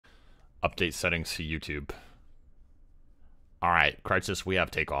Update settings to YouTube. Alright, Crisis, we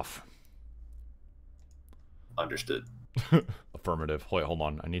have takeoff. Understood. Affirmative. Wait, hold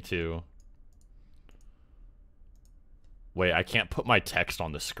on. I need to... Wait, I can't put my text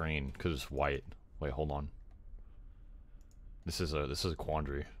on the screen because it's white. Wait, hold on. This is a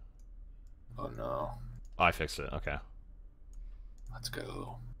quandary. Oh no. Oh, I fixed it. Okay. Let's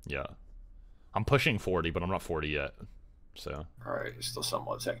go. Yeah. I'm pushing 40, but I'm not 40 yet. So. Alright, you're still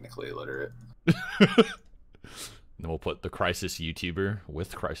somewhat technically illiterate. Then we'll put the Crisis YouTuber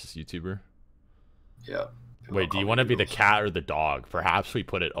with Crisis YouTuber. Yeah. Wait, do you want to be the cat or the dog? Perhaps we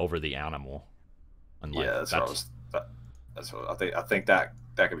put it over the animal. And like, yeah, that's what I think. I think that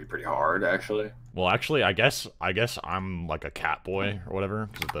could be pretty hard, actually. Well, actually, I guess I'm like a cat boy or whatever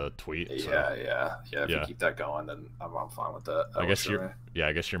because of the tweet. Yeah, so. yeah. If you keep that going, then I'm fine with that. I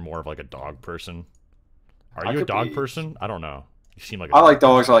guess you're more of like a dog person. Are you a dog person? I don't know. You seem like a I like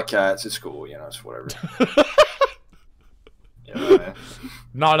dogs. I like cats. It's cool. You know, it's whatever. You know what I mean?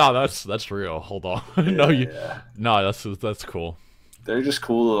 No, that's real. Hold on. No, that's cool. They're just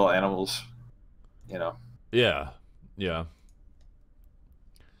cool little animals. You know. Yeah. Yeah.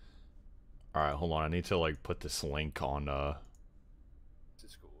 All right, hold on. I need to like put this link on on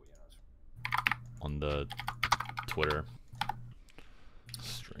the Twitter.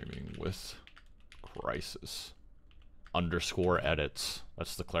 Streaming with Crisis _ edits.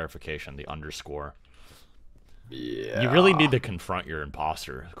 That's the clarification. The underscore. Yeah. You really need to confront your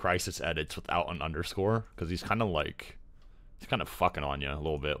imposter. Crisis edits without an underscore because he's kind of fucking on you a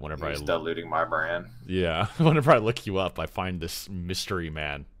little bit whenever he's diluting my brand. Yeah, whenever I look you up, I find this mystery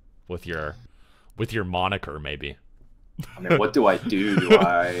man with your moniker maybe. I mean, what do I do? Do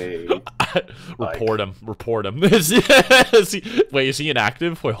I report him? Report him. Wait, is he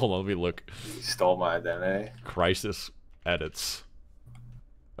inactive? Wait, hold on. Let me look. He stole my identity. Crisis edits.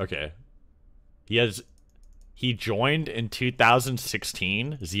 Okay. He joined in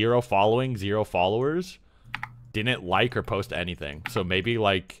 2016. 0 following, 0 followers. Didn't like or post anything. So maybe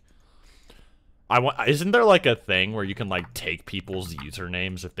like isn't there like a thing where you can like take people's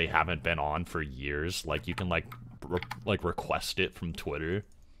usernames if they haven't been on for years? Like you can like request it from Twitter.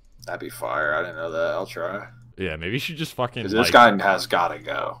 That'd be fire. I didn't know that. I'll try. Yeah, maybe you should just fucking this guy has gotta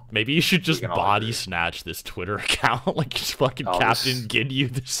go. Maybe you should just body snatch this Twitter account, like just fucking Captain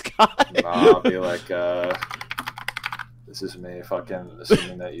Ginyu this guy. I'll be like, this is me fucking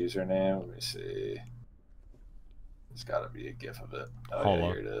assuming that username. Let me see. There's gotta be a gif of it. Oh, hold yeah,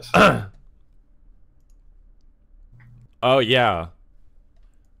 on. here it is. Oh, yeah.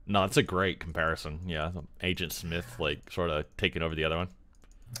 No, it's a great comparison. Yeah, Agent Smith, like, sort of taking over the other one.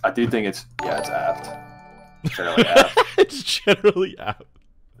 I do think it's apt. Generally apt. It's generally apt.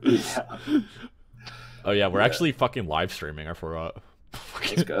 Yeah. Oh, yeah, we're actually fucking live streaming. I forgot.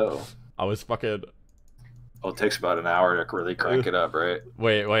 Let's go. I was fucking... Well, it takes about an hour to really crank it up, right?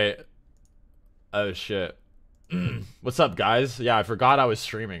 Wait. Oh, shit. What's up, guys? Yeah, I forgot I was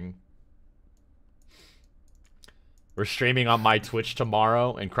streaming. We're streaming on my Twitch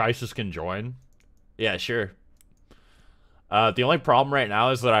tomorrow, and Crisis can join. Yeah, sure. The only problem right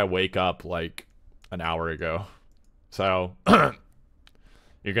now is that I wake up, like, an hour ago. So,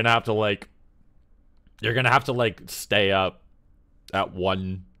 you're gonna have to, like, stay up at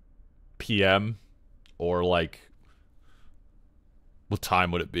 1 p.m. Or, like, what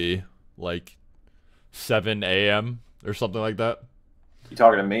time would it be? Like, 7 a.m. or something like that. You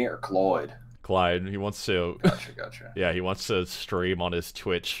talking to me or Cloyd? Clyde. He wants to. Gotcha. Yeah, he wants to stream on his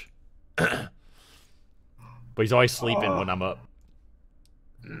Twitch. But he's always sleeping when I'm up.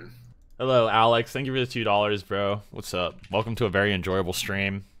 Hello, Alex. Thank you for the $2, bro. What's up? Welcome to a very enjoyable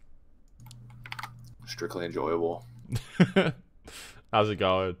stream. Strictly enjoyable. How's it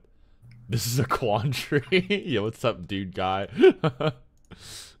going? This is a quandary. Yeah, what's up, dude guy?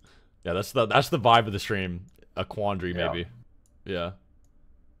 Yeah, that's the vibe of the stream. A quandary, maybe. Yeah.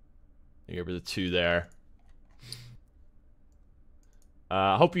 Give her the 2 there.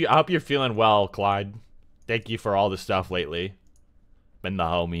 I hope you're feeling well, Clyde. Thank you for all the stuff lately. Been the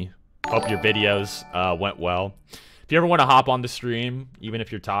homie. Hope your videos went well. If you ever want to hop on the stream, even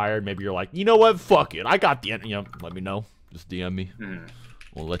if you're tired, maybe you're like, you know what, fuck it, I got the, let me know. Just DM me.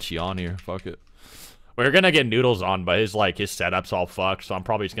 We'll let you on here. Fuck it. We're gonna get Noodles on, but his setup's all fucked, so I'm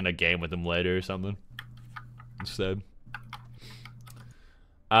probably just gonna game with him later or something. Instead.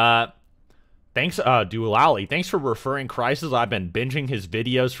 Thanks, Dualali. Thanks for referring Crisis. I've been binging his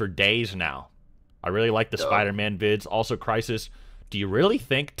videos for days now. I really like the Spider-Man vids. Also, Crisis, do you really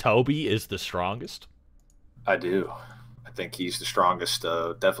think Toby is the strongest? I do. I think he's the strongest,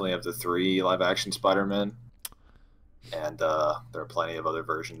 definitely of the 3 live-action Spider-Man. And there are plenty of other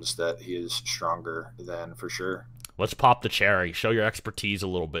versions that he is stronger than, for sure. Let's pop the cherry. Show your expertise a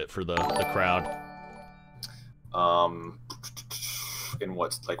little bit for the crowd. In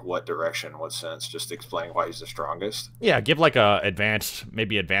what direction, what sense? Just explaining why he's the strongest. Yeah, give like a advanced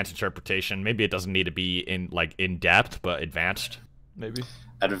interpretation. Maybe it doesn't need to be in depth, but advanced, maybe.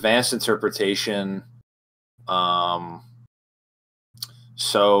 Advanced interpretation.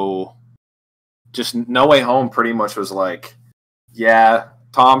 So just No Way Home pretty much was like, yeah,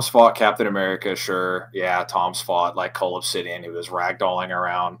 Tom's fought Captain America, sure. Yeah, Tom's fought like Cull Obsidian, who was ragdolling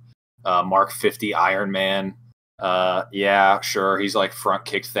around. Mark 50 Iron Man. Yeah, sure. He's like front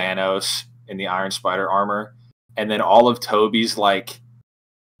kicked Thanos in the Iron Spider armor. And then all of Tobey's like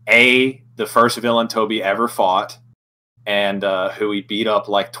the first villain Tobey ever fought, and who he beat up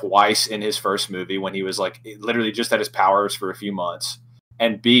like twice in his first movie when he was like literally just at his powers for a few months.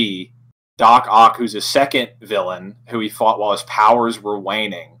 And B, Doc Ock, who's a second villain who he fought while his powers were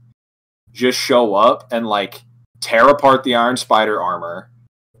waning, just show up and like tear apart the Iron Spider armor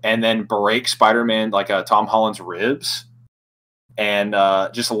and then break Spider-Man, like Tom Holland's ribs, and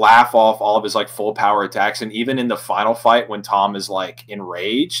just laugh off all of his like full power attacks. And even in the final fight when Tom is like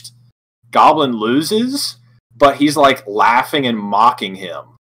enraged, Goblin loses, but he's like laughing and mocking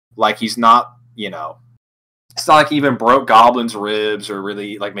him. Like he's not, it's not like he even broke Goblin's ribs or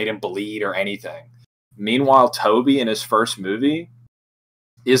really like made him bleed or anything. Meanwhile, Tobey in his first movie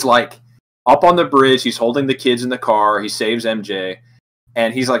is like up on the bridge. He's holding the kids in the car. He saves MJ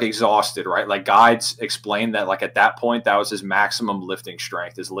and he's like exhausted, right? Like guides explained that like at that point, that was his maximum lifting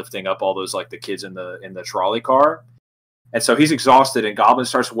strength, is lifting up all those like the kids in the trolley car. And so he's exhausted and Goblin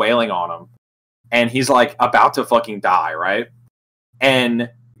starts wailing on him and he's like about to fucking die, right? And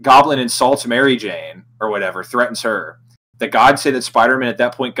Goblin insults Mary Jane or whatever, threatens her. The gods say that Spider-Man at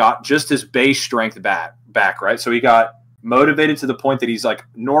that point got just his base strength back, right? So he got motivated to the point that he's like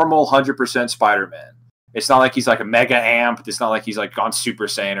normal 100% Spider-Man. It's not like he's like a mega amp. It's not like he's like gone Super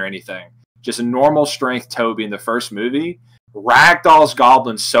Saiyan or anything. Just a normal strength Tobey in the first movie ragdolls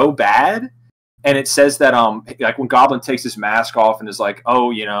Goblin so bad. And it says that like when Goblin takes his mask off and is like,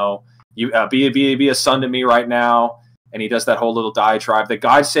 oh, you be a son to me right now. And he does that whole little diatribe. The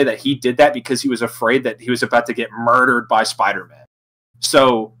guys say that he did that because he was afraid that he was about to get murdered by Spider-Man.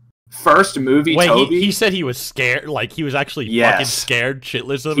 So, first movie, Tobey... he said he was scared? Like, he was actually fucking scared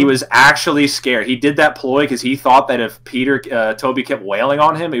shitless of him? He was actually scared. He did that ploy because he thought that if Tobey kept wailing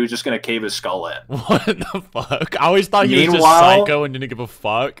on him, he was just going to cave his skull in. What the fuck? I always thought he was just psycho and didn't give a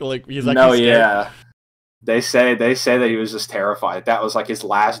fuck. Like, he's actually scared. Yeah. They say that he was just terrified. That was like his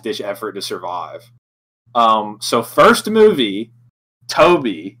last-ditch effort to survive. So first movie,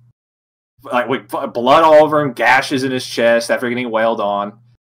 Tobey, like with blood all over him, gashes in his chest after getting wailed on.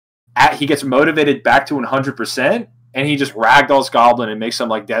 He gets motivated back to 100%, and he just ragdolls Goblin and makes him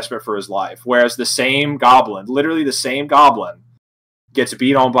like desperate for his life. Whereas the same Goblin, literally the same Goblin, gets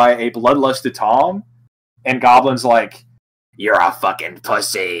beat on by a bloodlusted Tom, and Goblin's like, "You're a fucking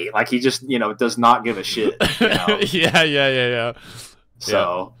pussy." Like he just, does not give a shit. Yeah.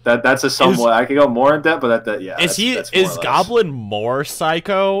 So that's a somewhat. I could go more in depth, but is Goblin more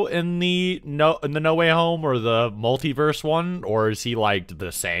psycho in the No Way Home or the multiverse one, or is he like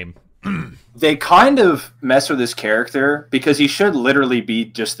the same? They kind of mess with his character because he should literally be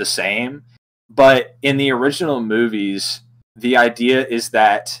just the same. But in the original movies, the idea is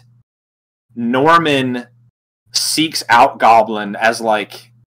that Norman seeks out Goblin as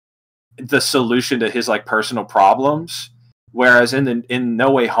like the solution to his like personal problems. Whereas in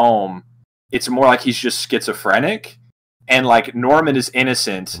No Way Home, it's more like he's just schizophrenic, and like Norman is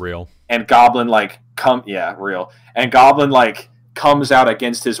innocent, real, and Goblin real, and Goblin like comes out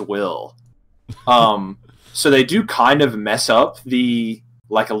against his will. So they do kind of mess up the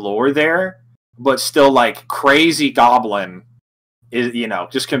like lore there, but still like crazy Goblin is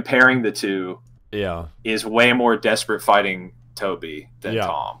just comparing the two. Yeah, is way more desperate fighting Tobey than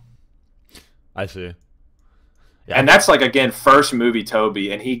Tom. I see. Yeah. And that's like, again, first movie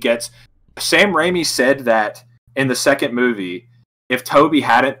Tobey, and Sam Raimi said that in the second movie, if Tobey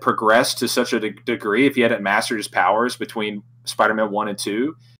hadn't progressed to such a degree, if he hadn't mastered his powers between Spider-Man 1 and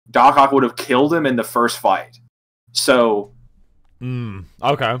 2, Doc Ock would have killed him in the first fight. So,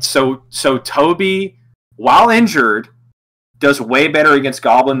 okay. So Tobey, while injured, does way better against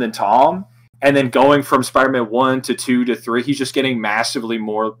Goblin than Tom, and then going from Spider-Man 1 to 2 to 3, he's just getting massively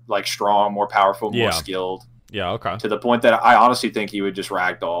more like strong, more powerful, more skilled. Yeah, okay. To the point that I honestly think he would just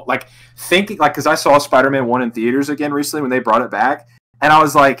ragdoll. Because I saw Spider-Man 1 in theaters again recently when they brought it back, and I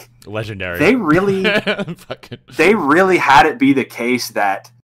was like, legendary. They really had it be the case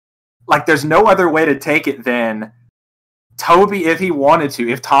that, like, there's no other way to take it than Toby, if he wanted to,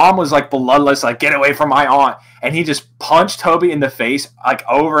 if Tom was like bloodless, like get away from my aunt, and he just punched Toby in the face like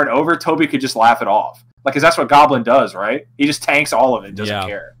over and over, Toby could just laugh it off. Like, cause that's what Goblin does, right? He just tanks all of it, doesn't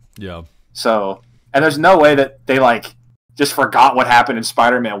care. Yeah. So, and there's no way that they like just forgot what happened in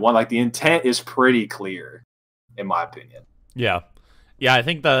Spider-Man 1. Like, the intent is pretty clear, in my opinion. Yeah. Yeah, I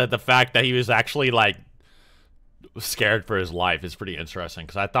think the fact that he was actually like scared for his life is pretty interesting,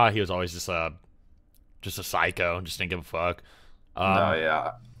 because I thought he was always just a psycho, just didn't give a fuck. No,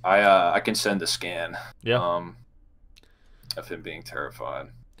 yeah. I can send a scan. Yeah. Of him being terrified.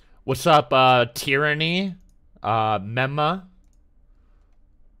 What's up, Tyranny, Memma,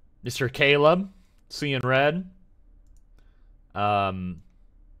 Mr. Caleb, seeing red. Nice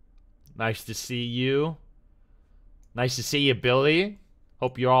to see you. Nice to see you, Billy.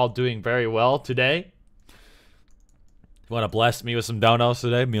 Hope you're all doing very well today. You want to bless me with some donuts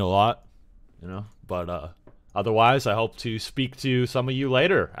today? Mean a lot, you know. But otherwise, I hope to speak to some of you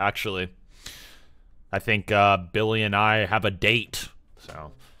later. Actually, I think Billy and I have a date,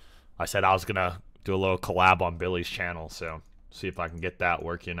 so I said I was gonna do a little collab on Billy's channel. So see if I can get that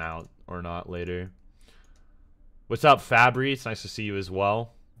working out or not later. What's up, Fabry? It's nice to see you as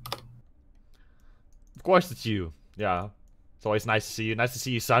well. Of course, it's you. Yeah, it's always nice to see you. Nice to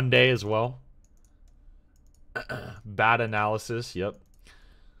see you Sunday as well. Bad analysis. Yep.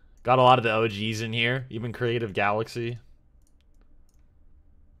 Got a lot of the OGs in here. Even Creative Galaxy.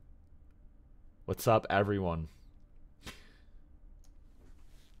 What's up, everyone?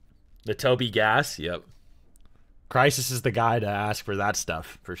 The Toby Gas. Yep. Crisis is the guy to ask for that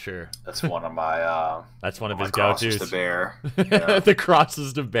stuff for sure. That's one of my. That's one of his go-tos. The bear. Yeah. The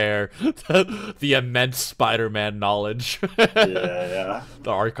crosses to bear. The immense Spider-Man knowledge. Yeah. The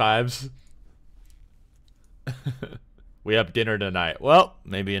archives. We have dinner tonight. Well,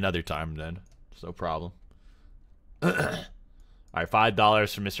 maybe another time then. It's no problem. All right,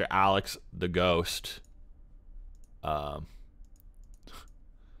 $5 for Mr. Alex the Ghost. Oh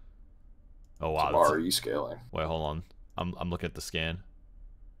wow. So are you scaling? Wait, hold on. I'm looking at the scan.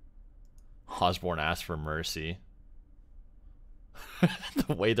 Osborn asked for mercy.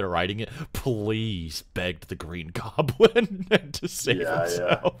 The way they're writing it, please begged the Green Goblin to save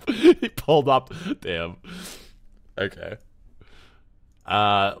himself. Yeah. He pulled up. Damn. Okay.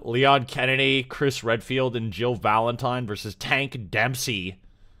 Leon Kennedy, Chris Redfield, and Jill Valentine versus Tank Dempsey,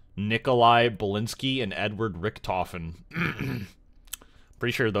 Nikolai Belinsky, and Edward Richtofen.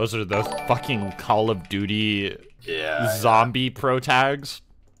 Pretty sure those are the fucking Call of Duty zombie pro tags.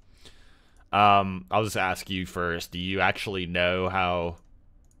 I'll just ask you first. Do you actually know how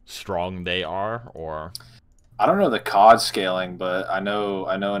strong they are, or? I don't know the COD scaling, but I know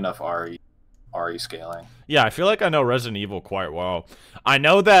enough RE scaling. Yeah, I feel like I know Resident Evil quite well. I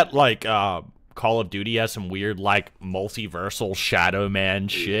know that like Call of Duty has some weird like multiversal Shadow Man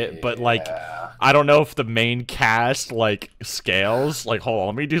shit, but like I don't know if the main cast like scales. Like,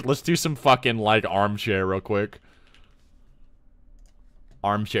 hold on, let's do some fucking like armchair real quick.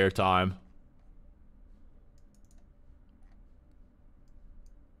 Armchair time.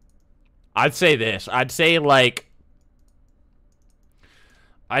 I'd say this. I'd say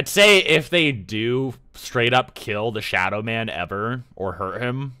if they do straight up kill the Shadow Man ever or hurt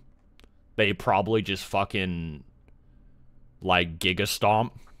him, they probably just fucking like Giga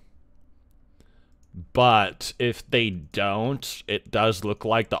Stomp. But if they don't, it does look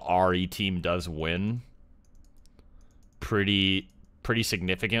like the RE team does win pretty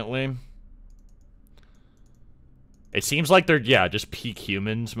significantly. It seems like they're just peak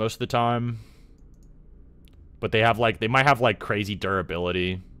humans most of the time. But they might have like crazy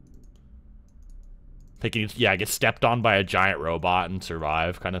durability. They can get stepped on by a giant robot and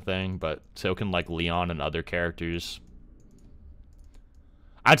survive kind of thing, but so can like Leon and other characters.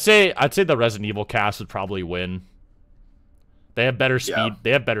 I'd say the Resident Evil cast would probably win. They have better speed. Yeah.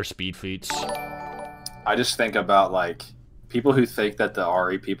 They have better speed feats. I just think about like people who think that the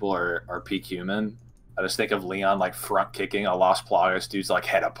RE people are peak human. I just think of Leon like front kicking a Las Plagas dude's like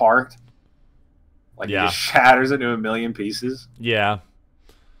head apart. Like he just shatters it into a million pieces. Yeah.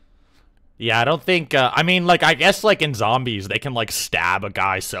 Yeah, I don't think I mean like I guess like in zombies they can like stab a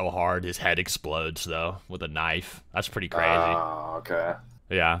guy so hard his head explodes though with a knife. That's pretty crazy. Oh, okay.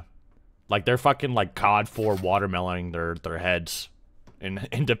 Yeah. Like they're fucking like COD 4 watermeloning their heads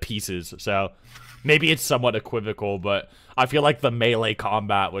into pieces. So maybe it's somewhat equivocal, but I feel like the melee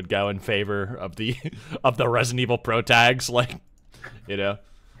combat would go in favor of the Resident Evil pro tags, like, you know.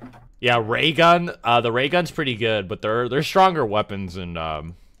 Yeah, ray gun. The ray gun's pretty good, but they're stronger weapons in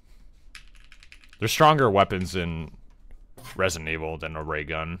Resident Evil than a ray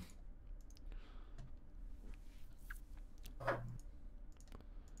gun.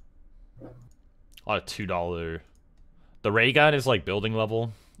 A lot of $2. The ray gun is like building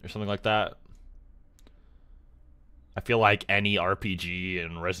level or something like that. I feel like any RPG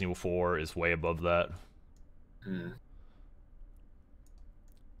in Resident Evil 4 is way above that.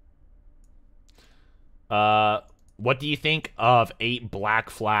 What do you think of 8 Black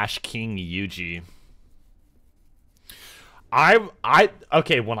Flash King Yuji?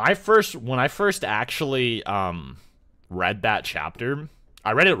 Okay, when I first actually read that chapter,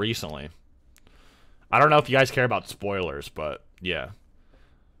 I read it recently. I don't know if you guys care about spoilers, but yeah.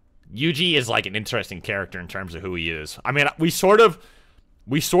 Yuji is like an interesting character in terms of who he is. I mean, we sort of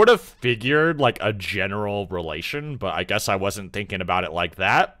figured like a general relation, but I guess I wasn't thinking about it like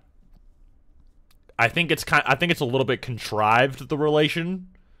that. I think it's a little bit contrived, the relation,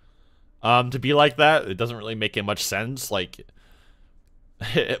 to be like that. It doesn't really make it much sense. Like,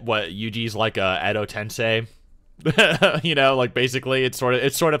 what, Yuji's like a Edo Tensei, you know? Like, basically, it's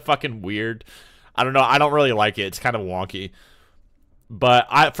sort of fucking weird. I don't know. I don't really like it. It's kind of wonky. But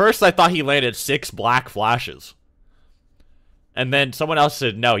at first, I thought he landed 6 black flashes, and then someone else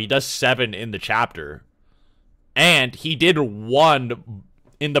said no, he does 7 in the chapter, and he did 1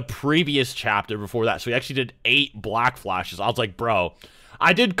 in the previous chapter before that, so he actually did 8 black flashes. I was like, bro,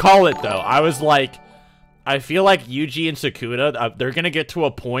 I did call it, though. I was like, I feel like Yuji and Sukuna, they're gonna get to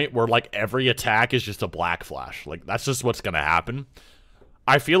a point where, like, every attack is just a black flash. Like, that's just what's gonna happen.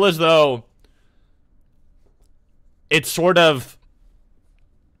 I feel as though it sort of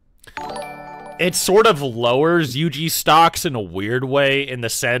lowers Yuji's stocks in a weird way, in the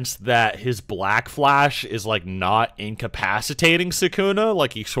sense that his Black Flash is like not incapacitating Sukuna.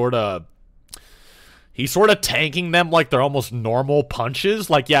 Like he's sort of tanking them like they're almost normal punches.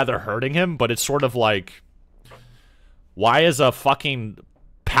 Like, yeah, they're hurting him, but it's sort of like, why is a fucking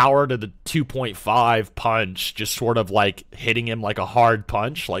power to the 2.5 punch just sort of like hitting him like a hard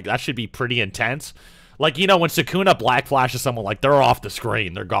punch? Like, that should be pretty intense. Like, you know, when Sukuna Black Flashes someone, like, they're off the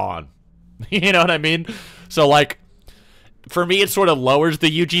screen, they're gone. You know what I mean? So, like, for me, it sort of lowers the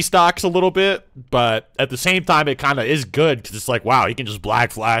Yuji stocks a little bit, but at the same time, it kind of is good, because it's like, wow, he can just Black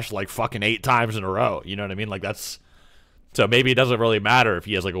Flash, like, fucking 8 times in a row. You know what I mean? Like, that's... So maybe it doesn't really matter if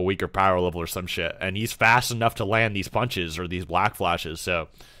he has, like, a weaker power level or some shit, and he's fast enough to land these punches or these Black Flashes, so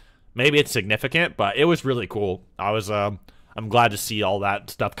maybe it's significant, but it was really cool. I'm glad to see all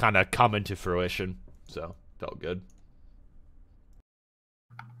that stuff kind of come into fruition. So, felt good.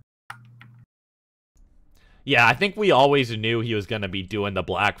 Yeah, I think we always knew he was going to be doing the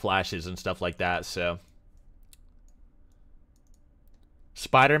black flashes and stuff like that, so.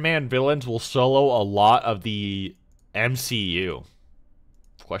 Spider-Man villains will solo a lot of the MCU.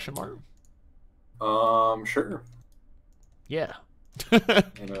 Question mark? Sure. Yeah.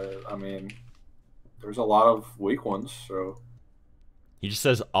 I mean, there's a lot of weak ones, so. He just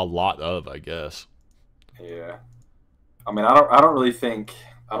says a lot of, I guess. Yeah. I mean, I don't really think...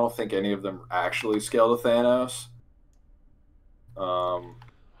 I don't think any of them actually scale to Thanos.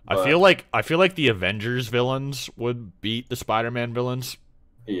 I feel like the Avengers villains would beat the Spider-Man villains.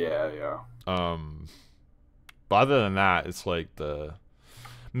 Yeah. But other than that, it's like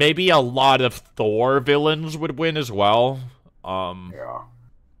maybe a lot of Thor villains would win as well. Yeah.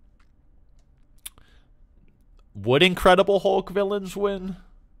 Would Incredible Hulk villains win?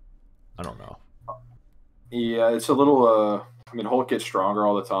 I don't know. Yeah, it's a little I mean, Hulk gets stronger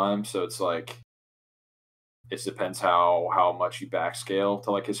all the time, so it's like it depends how much you backscale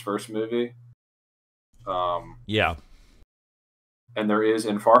to like his first movie. Yeah. And there is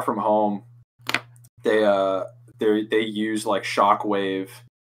in Far From Home, they use like shockwave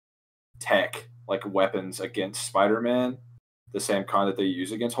tech, like weapons against Spider-Man, the same kind that they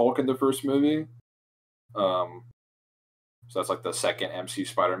use against Hulk in the first movie. So that's like the second MC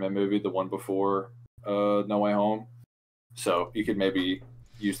Spider-Man movie, the one before No Way Home. So you could maybe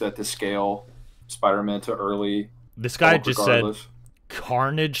use that to scale Spider-Man to early. This guy Hulk just regardless. Said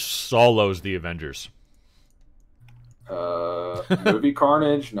Carnage solos the Avengers. Movie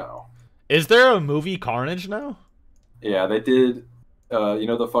Carnage? No. Is there a movie Carnage now? Yeah, they did. You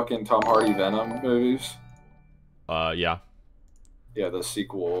know the fucking Tom Hardy Venom movies? Yeah. Yeah, the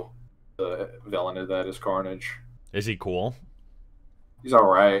sequel, the villain of that is Carnage. Is he cool? He's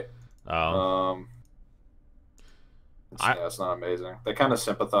alright. Oh. Yeah, it's not amazing. They kind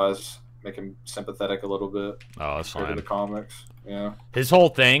of make him sympathetic a little bit. Oh, that's fine. To the comics, yeah. His whole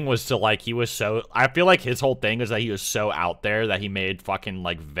thing was to like I feel like his whole thing is that he was so out there that he made fucking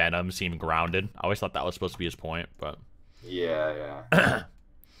like Venom seem grounded. I always thought that was supposed to be his point, but yeah.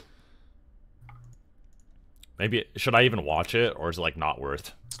 Maybe should I even watch it, or is it like not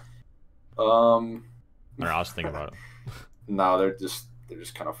worth? I don't know, I was thinking about it. No, They're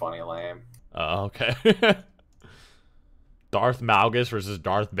just kind of funny and lame. Oh, okay. Darth Malgus versus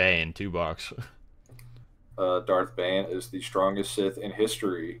Darth Bane, $2. Darth Bane is the strongest Sith in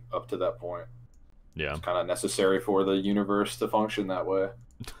history up to that point. Yeah. It's kind of necessary for the universe to function that way.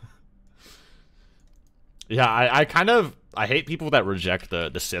 Yeah, I hate people that reject the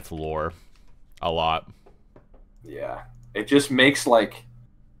Sith lore a lot. Yeah. It just makes, like,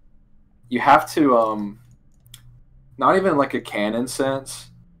 you have to, not even like a canon sense,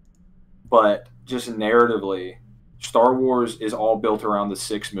 but just narratively, Star Wars is all built around the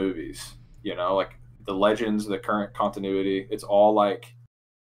 6 movies. You know, like the Legends, the current continuity, it's all like,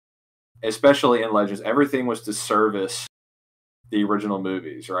 especially in Legends, everything was to service the original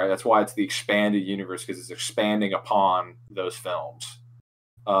movies, right? That's why it's the expanded universe, because it's expanding upon those films.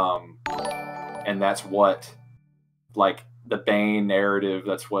 And that's what, like, the Bane narrative,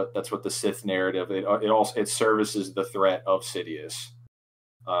 that's what the Sith narrative, it services the threat of Sidious.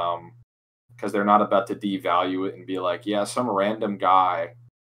 Because they're not about to devalue it and be like, yeah, some random guy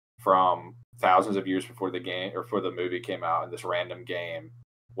from thousands of years before the game or before the movie came out in this random game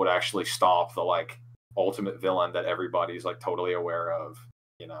would actually stomp the, like, ultimate villain that everybody's, like, totally aware of.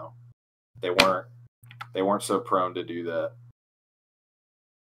 You know, they weren't so prone to do that.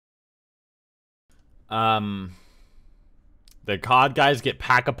 The COD guys get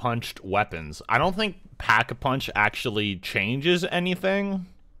pack-a-punched weapons. I don't think pack-a-punch actually changes anything.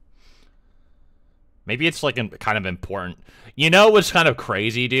 Maybe it's, like, kind of important. You know what's kind of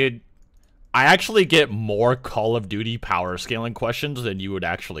crazy, dude? I actually get more Call of Duty power scaling questions than you would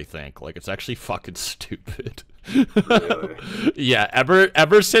actually think. Like, it's actually fucking stupid. Really? Yeah,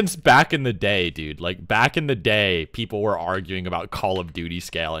 ever since back in the day, dude. Like, back in the day, people were arguing about Call of Duty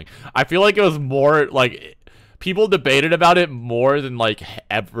scaling. I feel like it was more, like, people debated about it more than, like,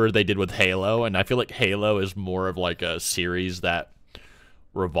 ever they did with Halo. And I feel like Halo is more of, like, a series that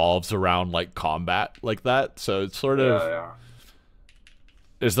revolves around, like, combat like that. So it's sort of... Yeah.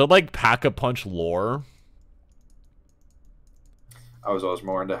 Is there, like, pack-a-punch lore? I was always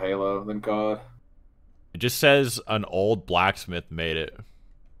more into Halo than COD. It just says an old blacksmith made it.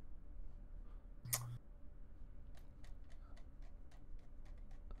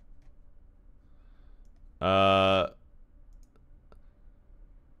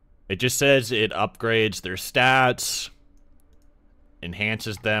 It just says it upgrades their stats,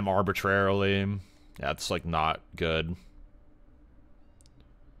 enhances them arbitrarily. That's, like, not good.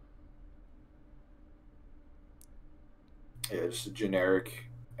 Yeah, just a generic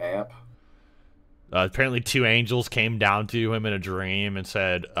amp. Apparently 2 angels came down to him in a dream and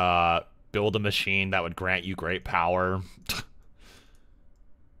said, build a machine that would grant you great power.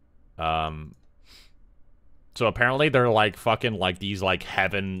 So apparently they're, like, fucking, like, these, like,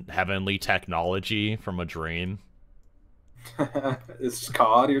 heavenly technology from a dream. Is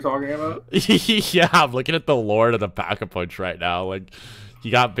COD you're talking about? Yeah, I'm looking at the Lord of the Pack-a-Punch right now. Like, he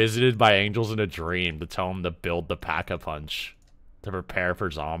got visited by angels in a dream to tell him to build the Pack-a-Punch to prepare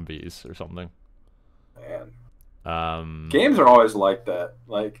for zombies or something. Man. Games are always like that.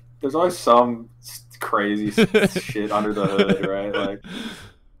 Like, there's always some crazy shit under the hood, right? Like,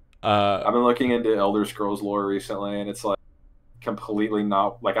 I've been looking into Elder Scrolls lore recently, and it's, like, completely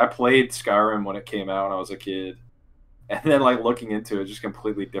not... Like, I played Skyrim when it came out when I was a kid. And then, like, looking into it, just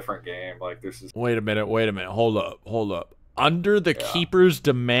completely different game. Like, this is... Wait a minute. Hold up. Under the Keeper's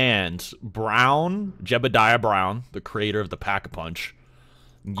demands, Jebediah Brown, the creator of the Pack-a-Punch,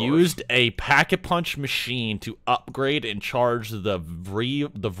 used a Pack-a-Punch machine to upgrade and charge the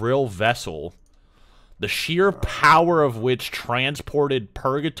Vril vessel, the sheer power of which transported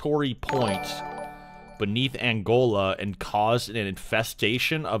purgatory points beneath Angola and caused an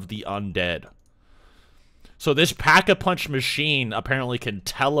infestation of the undead. So this Pack-a-Punch machine apparently can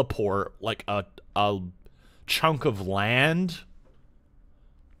teleport, like, a chunk of land,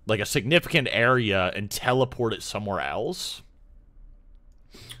 like a significant area, and teleport it somewhere else.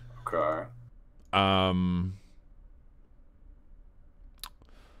 Okay.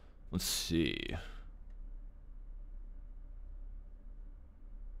 Let's see.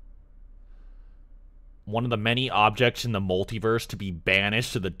 One of the many objects in the multiverse to be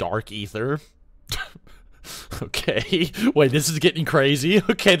banished to the Dark Ether. Okay. Wait, this is getting crazy.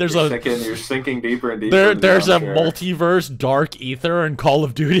 Okay, you're sinking deeper and deeper. There's a multiverse Dark Ether in Call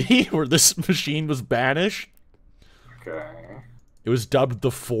of Duty where this machine was banished. Okay. It was dubbed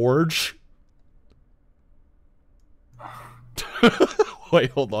the Forge. Wait,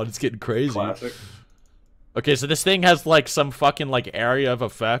 hold on, it's getting crazy. Classic. Okay, so this thing has, like, some fucking, like, area of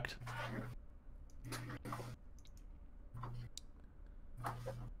effect.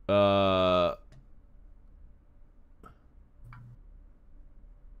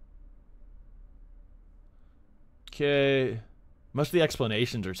 Okay. Most of the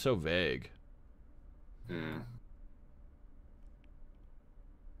explanations are so vague. Hmm.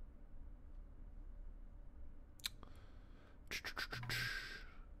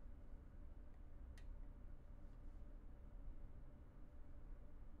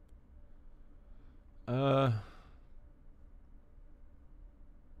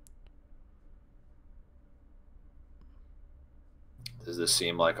 Does this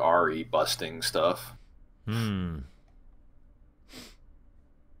seem like RE busting stuff?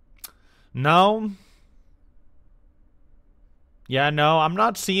 No. Yeah, no, I'm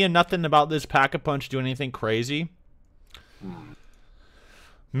not seeing nothing about this Pack-a-Punch doing anything crazy.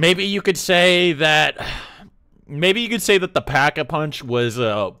 Maybe you could say that the Pack-a-Punch was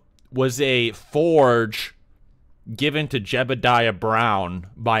a forge given to Jebediah Brown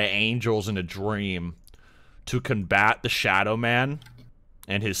by angels in a dream to combat the Shadow Man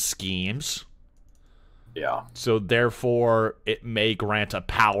and his schemes. Yeah. So therefore, it may grant a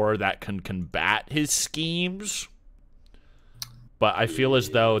power that can combat his schemes. But I feel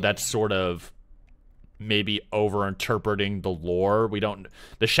as though that's sort of maybe over-interpreting the lore.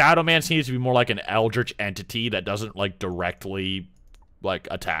 The Shadow Man seems to be more like an eldritch entity that doesn't, like, directly, like,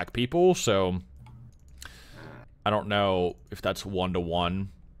 attack people. So I don't know if that's one-to-one.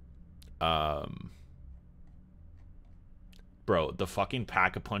 Bro, the fucking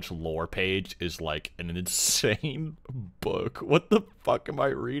Pack-a-Punch lore page is like an insane book. What the fuck am I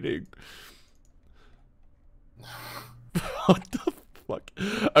reading? What the fuck?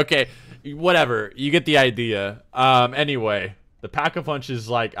 Okay, whatever. You get the idea. Anyway, the Pack-a-Punch is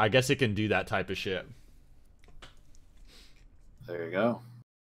like, I guess it can do that type of shit. There you go.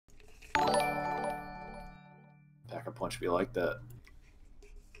 Pack-a-Punch be like that.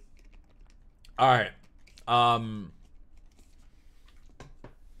 Alright.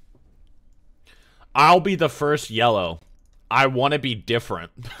 I'll be the first yellow. I want to be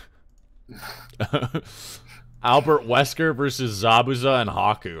different. Albert Wesker versus Zabuza and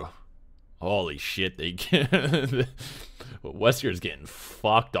Haku. Holy shit, they get Wesker's getting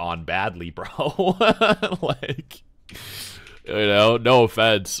fucked on badly, bro. Like, you know, no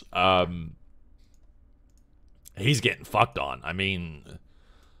offense. He's getting fucked on. I mean,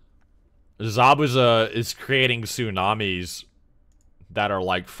 Zabuza is creating tsunamis that are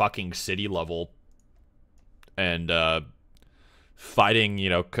like fucking city level. And fighting, you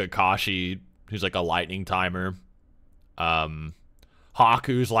know, Kakashi, who's like a lightning timer.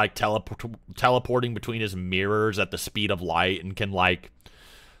 Haku's like teleporting between his mirrors at the speed of light and can like...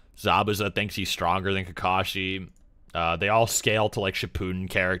 Zabuza thinks he's stronger than Kakashi. They all scale to like Shippuden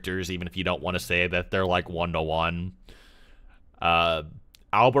characters, even if you don't want to say that they're like one-to-one. Albert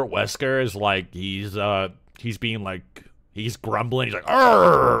Wesker is like, he's being like, he's grumbling. He's like,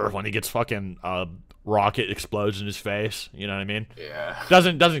 "Arr!" when he gets fucking rocket explodes in his face. You know what I mean? Yeah.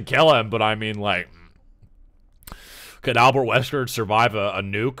 Doesn't kill him, but I mean, like, could Albert Wesker survive a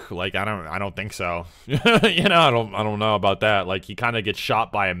nuke? Like, I don't think so. You know, I don't know about that. Like, he kind of gets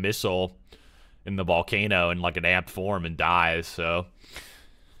shot by a missile in the volcano in like an amped form and dies. So,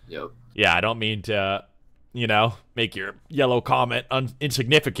 yep. Yeah, I don't mean to, you know, make your yellow comment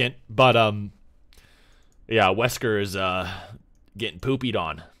insignificant, but yeah, Wesker is getting poopied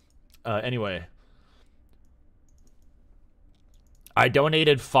on. Anyway. I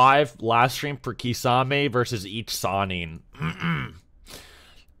donated 5 last stream for Kisame versus each Sannin.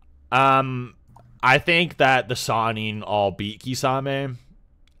 I think that the Sannin all beat Kisame.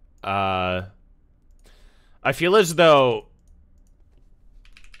 I feel as though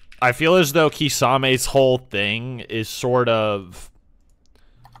Kisame's whole thing is sort of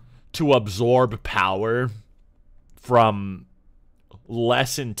to absorb power from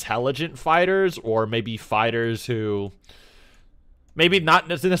less intelligent fighters, or maybe fighters who... Maybe not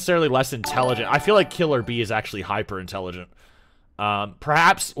necessarily less intelligent. I feel like Killer B is actually hyper intelligent.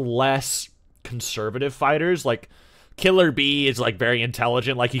 Perhaps less conservative fighters. Like, Killer B is like very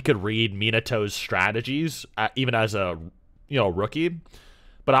intelligent. Like, he could read Minato's strategies, even as a, you know, rookie.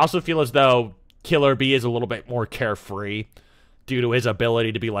 But I also feel as though Killer B is a little bit more carefree due to his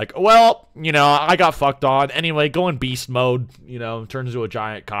ability to be like, well, you know, I got fucked on. Anyway, go in beast mode, you know, turns into a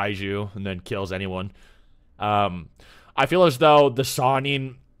giant kaiju and then kills anyone. I feel as though the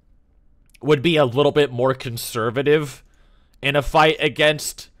Sannin would be a little bit more conservative in a fight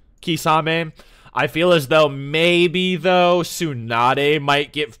against Kisame. I feel as though maybe, though, Tsunade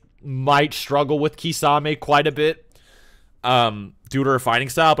might struggle with Kisame quite a bit due to her fighting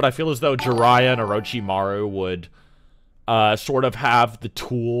style, but I feel as though Jiraiya and Orochimaru would sort of have the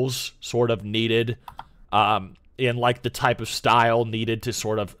tools sort of needed in, like, the type of style needed to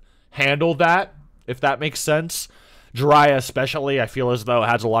sort of handle that, if that makes sense. Jiraiya especially, I feel as though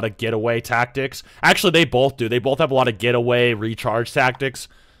has a lot of getaway tactics. Actually, they both do. They both have a lot of getaway recharge tactics.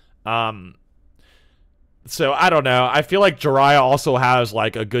 So I don't know. I feel like Jiraiya also has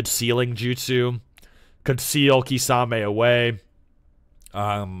like a good sealing jutsu. Could seal Kisame away.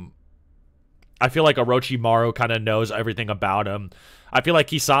 I feel like Orochimaru kind of knows everything about him. I feel like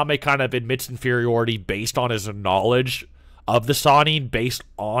Kisame kind of admits inferiority based on his knowledge of the Sannin based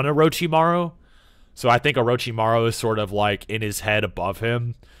on Orochimaru. So I think Orochimaru is sort of like in his head above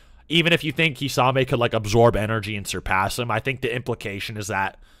him. Even if you think Kisame could like absorb energy and surpass him, I think the implication is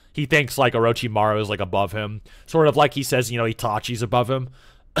that he thinks like Orochimaru is like above him. Sort of like he says, you know, Itachi's above him.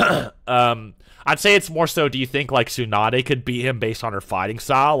 I'd say it's more so, do you think like Tsunade could beat him based on her fighting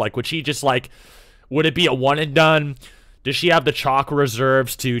style? Like, would she just like, would it be a one and done? Does she have the chakra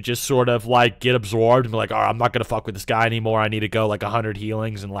reserves to just sort of like get absorbed and be like, all right, I'm not going to fuck with this guy anymore. I need to go like 100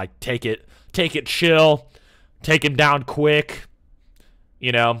 healings and like take it chill, take him down quick,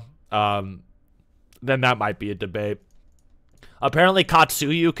 you know? Then that might be a debate. Apparently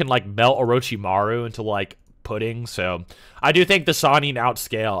Katsuyu can like melt Orochimaru into like pudding, so I do think the Sannin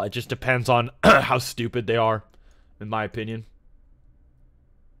outscale. It just depends on how stupid they are, in my opinion.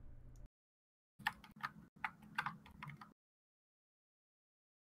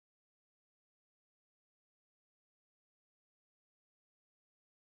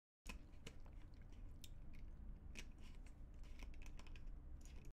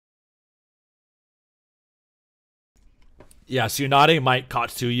 Yeah, Tsunade might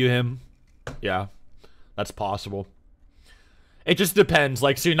Katsuyu him. Yeah, that's possible. It just depends.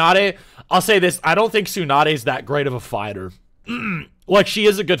 Like, Tsunade, I'll say this. I don't think Tsunade's that great of a fighter. Like, she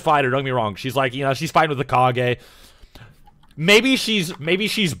is a good fighter, don't get me wrong. She's like, you know, she's fighting with the Kage. Maybe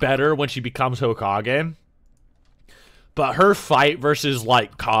she's better when she becomes Hokage. But her fight versus,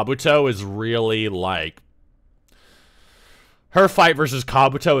 like, Kabuto is really, like... Her fight versus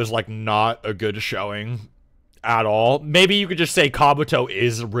Kabuto is, like, not a good showing at all. Maybe you could just say Kabuto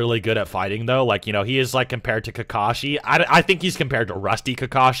is really good at fighting, though. Like, you know, he is, like, compared to Kakashi. I think he's compared to Rusty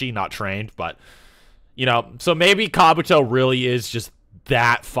Kakashi, not trained, but, you know, so maybe Kabuto really is just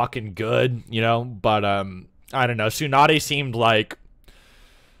that fucking good, you know, but, I don't know. Tsunade seemed, like,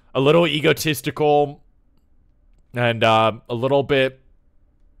 a little egotistical and, a little bit,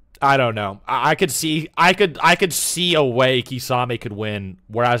 I don't know. I could see a way Kisame could win,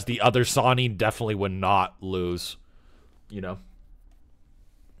 whereas the other Sannin definitely would not lose. You know.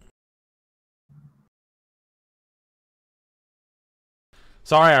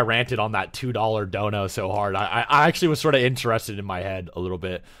 Sorry I ranted on that $2 dono so hard. I actually was sort of interested in my head a little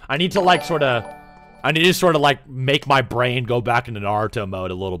bit. I need to like sort of like make my brain go back into Naruto mode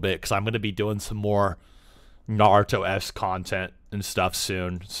a little bit, because I'm going to be doing some more Naruto-esque content and stuff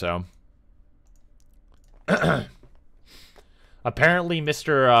soon, so. Apparently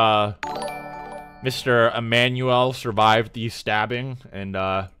Mr. Emmanuel survived the stabbing and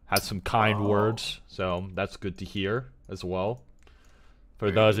had some kind words, so that's good to hear as well.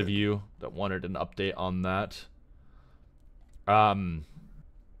 For those of you that wanted an update on that.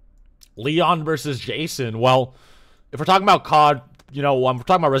 Leon versus Jason. Well, if we're talking about COD, you know, when we're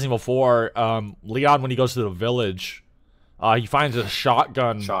talking about Resident Evil 4, Leon, when he goes to the village, he finds a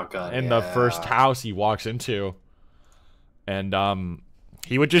shotgun in the first house he walks into. And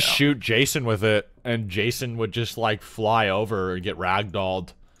he would just shoot Jason with it, and Jason would just, like, fly over and get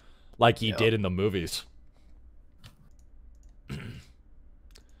ragdolled like he did in the movies.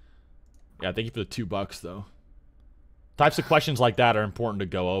 Yeah, thank you for the $2, though. Types of questions like that are important to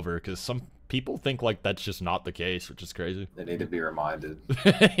go over, because some people think, like, that's just not the case, which is crazy. They need to be reminded.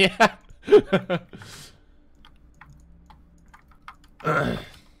 Yeah.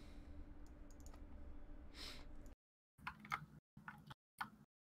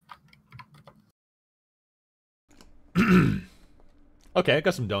 Okay, I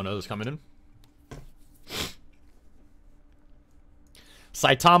got some donuts coming in.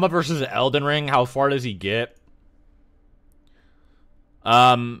 Saitama versus Elden Ring. How far does he get?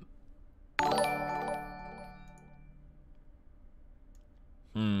 I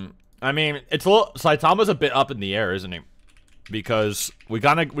mean, it's a little, Saitama's a bit up in the air, isn't he? Because we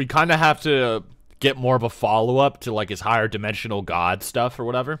kind of have to get more of a follow-up to like his higher dimensional god stuff or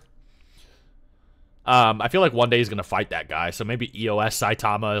whatever. I feel like one day he's gonna fight that guy, so maybe EOS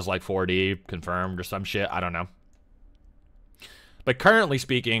Saitama is like 4D confirmed or some shit. I don't know. But currently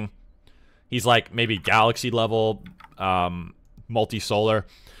speaking, he's like maybe galaxy level, multi-solar.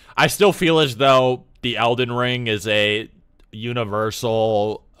 I still feel as though the Elden Ring is a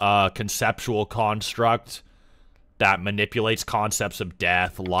universal conceptual construct that manipulates concepts of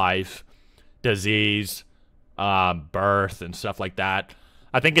death, life, disease, birth and stuff like that.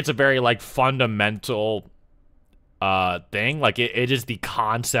 I think it's a very like fundamental thing. Like it is the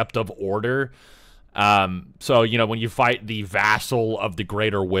concept of order. So you know, when you fight the vassal of the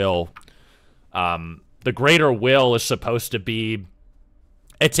greater will, the greater will is supposed to be,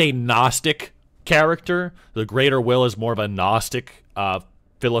 it's a Gnostic character. The greater will is more of a Gnostic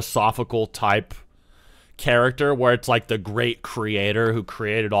philosophical type character, where it's like the great creator who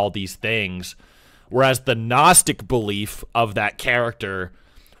created all these things, whereas the Gnostic belief of that character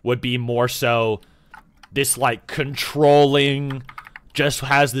would be more so this like controlling, just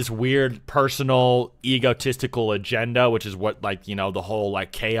has this weird personal egotistical agenda, which is what, like, you know, the whole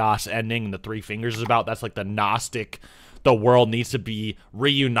like chaos ending and the three fingers is about. That's like the Gnostic, the world needs to be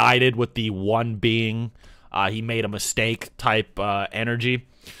reunited with the one being, he made a mistake type energy.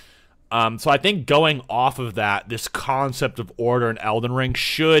 So I think going off of that, this concept of order in Elden Ring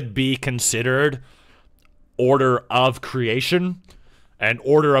should be considered order of creation, and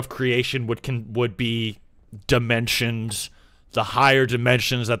order of creation would be dimensions, the higher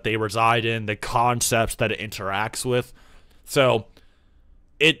dimensions that they reside in, the concepts that it interacts with. So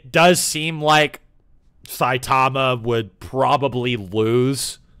it does seem like Saitama would probably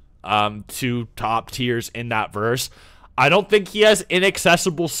lose to top tiers in that verse. I don't think he has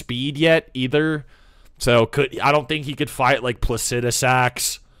inaccessible speed yet either. So I don't think he could fight like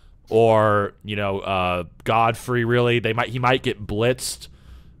Placidusax or, you know, Godfrey really. He might get blitzed.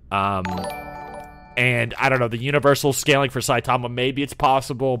 And I don't know, the universal scaling for Saitama, maybe it's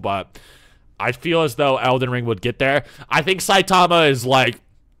possible, but I feel as though Elden Ring would get there. I think Saitama is like,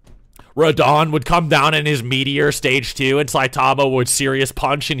 Radahn would come down in his meteor stage 2, and Saitama would serious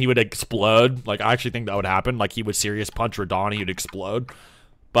punch and he would explode. Like, I actually think that would happen. Like, he would serious punch Radahn, he would explode.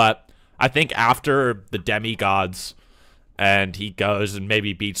 But I think after the demigods, and he goes and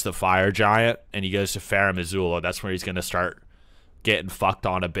maybe beats the fire giant, and he goes to Farum Azula, that's where he's going to start getting fucked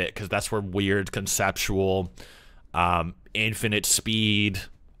on a bit, because that's where weird conceptual infinite speed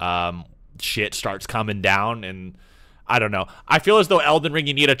shit starts coming down. And I don't know, I feel as though Elden Ring,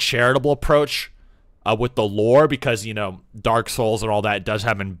 you need a charitable approach with the lore, because, you know, Dark Souls and all that does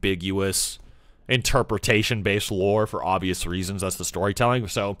have ambiguous interpretation based lore for obvious reasons. That's the storytelling.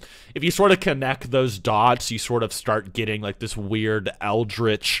 So if you sort of connect those dots, you sort of start getting like this weird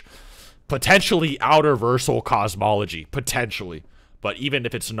eldritch, potentially outerversal cosmology, potentially. But even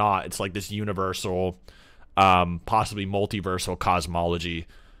if it's not, it's like this universal, possibly multiversal cosmology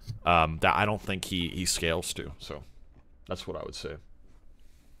that I don't think he scales to. So that's what I would say.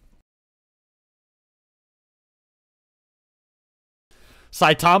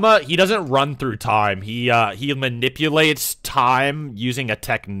 Saitama, he doesn't run through time. He manipulates time using a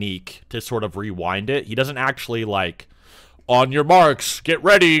technique to sort of rewind it. He doesn't actually, like, on your marks, get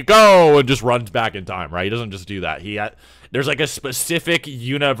ready, go, and just runs back in time, right? He doesn't just do that. There's like a specific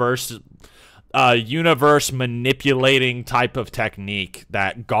universe manipulating type of technique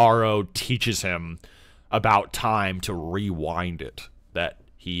that Garo teaches him about time to rewind it, that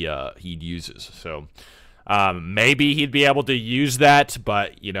he uses. So maybe he'd be able to use that,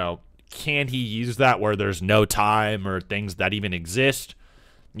 but, you know, can he use that where there's no time or things that even exist?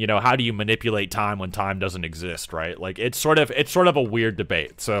 You know, how do you manipulate time when time doesn't exist, right? Like, it's sort of a weird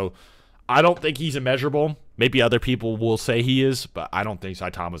debate. So I don't think he's immeasurable. Maybe other people will say he is, but I don't think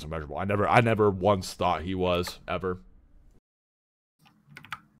Saitama's immeasurable. I never once thought he was, ever.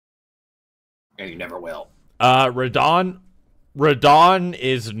 And you never will. Radahn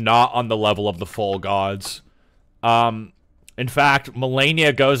is not on the level of the full gods. In fact,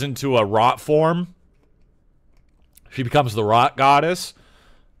 Malenia goes into a rot form. She becomes the rot goddess.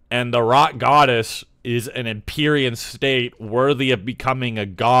 And the rot goddess is an Empyrean state worthy of becoming a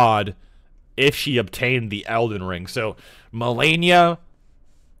god if she obtained the Elden Ring. So, Malenia,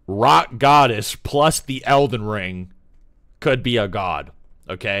 rot goddess, plus the Elden Ring could be a god.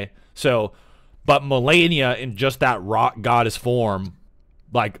 Okay? So, but Malenia in just that rot goddess form,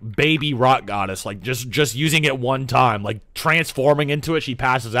 like baby rot goddess, like just using it one time, like transforming into it, she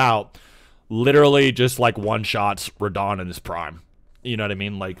passes out. Literally just like one-shots Radahn in his prime. You know what I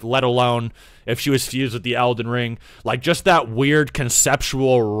mean? Like, let alone if she was fused with the Elden Ring. Like, just that weird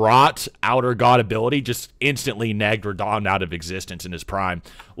conceptual rot outer god ability just instantly nagged Radahn out of existence in his prime.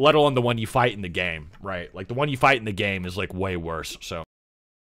 Let alone the one you fight in the game, right? Like, the one you fight in the game is, like, way worse, so.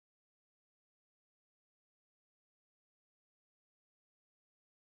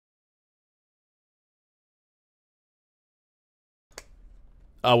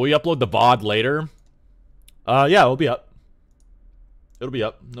 We upload the VOD later. Yeah, it'll be up. It'll be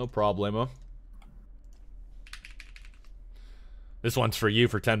up, no problemo. This one's for you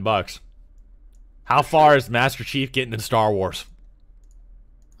for $10. How far is Master Chief getting in Star Wars?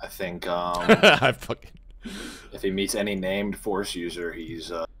 I think I fucking... if he meets any named Force user,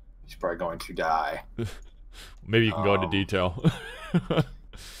 he's probably going to die. Maybe you can go into detail.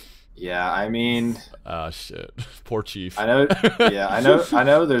 Yeah, I mean, shit, poor Chief. I know. Yeah, I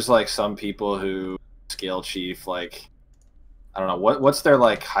know. There's like some people who scale Chief. Like, I don't know what's their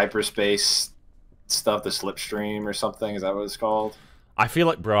like hyperspace stuff, the Slipstream or something. Is that what it's called? I feel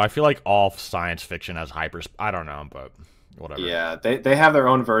like all science fiction has I don't know, but whatever. Yeah, they have their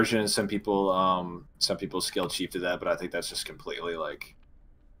own version. Some people scale Chief to that, but I think that's just completely like,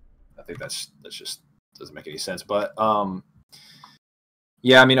 I think that's just doesn't make any sense. But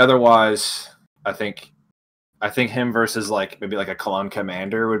yeah, I mean, otherwise, I think him versus like maybe like a Clone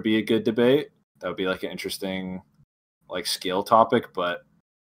Commander would be a good debate. That would be like an interesting like skill topic, but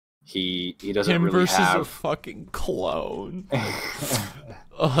he doesn't him really versus have a fucking clone.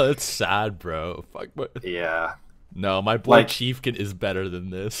 Oh, that's sad, bro. Fuck. Yeah. No, my boy like, Chiefkin is better than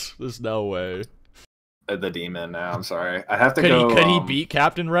this. There's no way. The demon. Now, I'm sorry. I have to Could he beat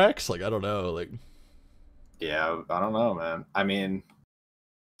Captain Rex? Like, I don't know. Like, yeah, I don't know, man. I mean,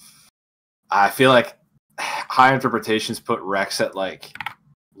 I feel like high interpretations put Rex at like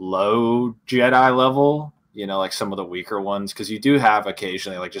low Jedi level, you know, like some of the weaker ones, because you do have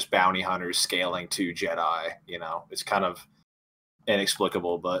occasionally like just bounty hunters scaling to Jedi, you know. It's kind of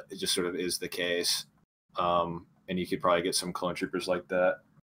inexplicable, but it just sort of is the case. And you could probably get some clone troopers like that.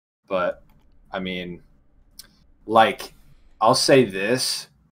 But I mean, like, I'll say this.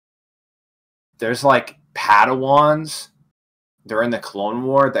 There's like Padawans during the Clone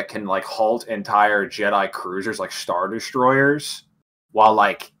War that can like halt entire Jedi cruisers, like Star Destroyers, while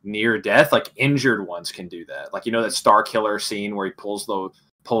like near death, like injured ones can do that. Like, you know that Star Killer scene where he pulls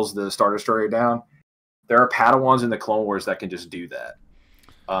the Star Destroyer down? There are Padawans in the Clone Wars that can just do that.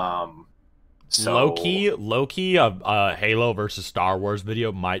 So Low-key, a Halo versus Star Wars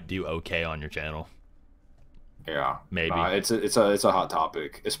video might do okay on your channel. Yeah, maybe it's a hot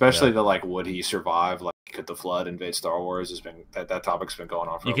topic, especially the like, would he survive? Like, could the Flood invade Star Wars? Has been that topic's been going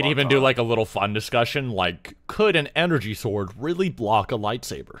on for. You could even do like a little fun discussion, like, could an energy sword really block a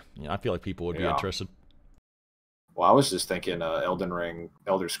lightsaber? You know, I feel like people would be interested. Well, I was just thinking,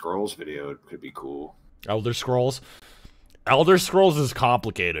 Elder Scrolls video could be cool. Elder Scrolls is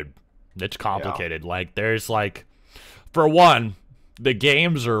complicated. It's complicated. Yeah. Like, there's like, for one, the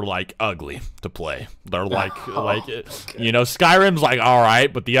games are like ugly to play. They're like, okay. You know, Skyrim's like all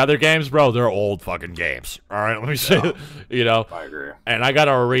right, but the other games, bro, they're old fucking games. All right, let me say, you know. I agree. And I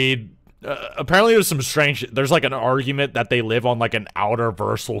gotta read. Apparently, there's some strange. There's like an argument that they live on like an outer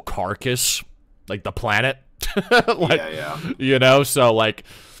versal carcass, like the planet. Like, yeah. You know, so like.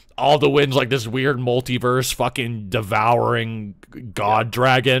 Alduin's like this weird multiverse fucking devouring god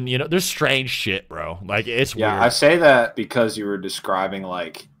dragon. You know, there's strange shit, bro. Like, it's weird. I say that because you were describing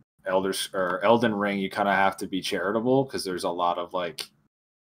like Elden Ring. You kind of have to be charitable because there's a lot of like,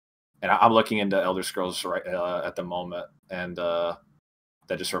 and I'm looking into Elder Scrolls right at the moment, and that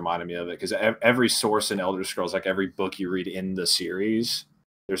just reminded me of it because every source in Elder Scrolls, like every book you read in the series,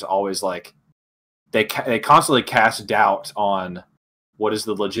 there's always like they constantly cast doubt on what is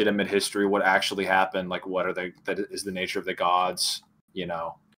the legitimate history, what actually happened, like that is the nature of the gods, you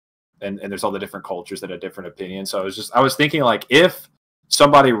know, and there's all the different cultures that have different opinions. So I was thinking like, if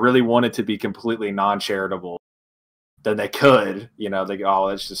somebody really wanted to be completely non-charitable, then they could, you know, they go, oh,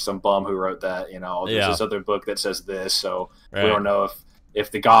 it's just some bum who wrote that, you know, there's this other book that says this, so we don't know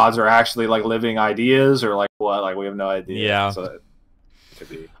if the gods are actually like living ideas or like what, like we have no idea. Yeah. So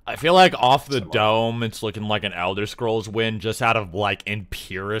I feel like off the dome, it's looking like an Elder Scrolls win just out of like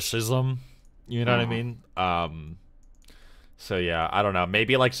empiricism. You know what I mean? So yeah, I don't know.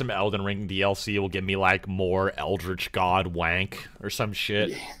 Maybe like some Elden Ring DLC will give me like more Eldritch God wank or some shit.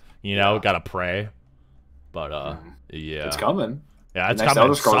 Yeah. You know, gotta pray. But yeah, it's coming. Yeah, it's coming.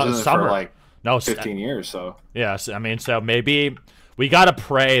 Elder Scrolls for like 15 years. So yes, I mean, so maybe. We gotta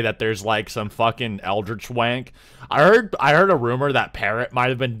pray that there's like some fucking Eldritch wank. I heard a rumor that Parrot might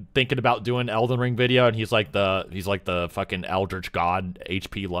have been thinking about doing Elden Ring video, and he's like the fucking Eldritch God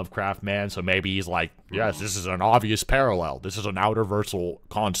HP Lovecraft man. So maybe he's like, yes, this is an obvious parallel. This is an outer versal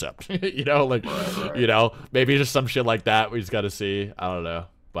concept. You know, like right. You know, maybe just some shit like that. We just gotta see. I don't know,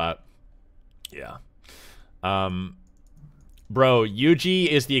 but yeah. Bro, Yuji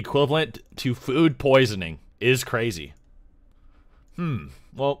is the equivalent to food poisoning. Is crazy.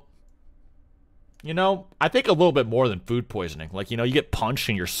 Well, you know, I think a little bit more than food poisoning. Like, you know, you get punched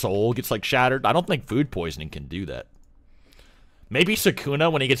and your soul gets, like, shattered. I don't think food poisoning can do that. Maybe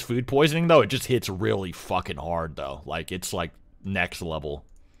Sukuna, when he gets food poisoning, though, it just hits really fucking hard, though. Like, it's, like, next level.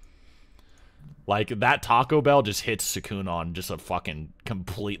 Like, that Taco Bell just hits Sukuna on just a fucking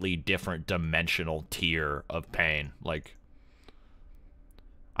completely different dimensional tier of pain. Like,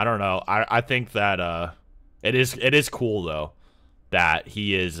 I don't know. I think that, it is cool, though, that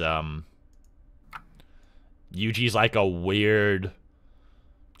he is, Yuji's like a weird...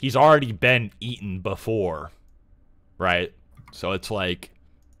 He's already been eaten before, right? So it's like...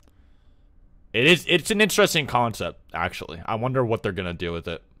 It's an interesting concept, actually. I wonder what they're gonna do with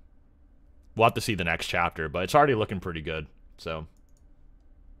it. We'll have to see the next chapter, but it's already looking pretty good, so...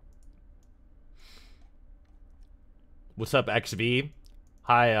 What's up, XV?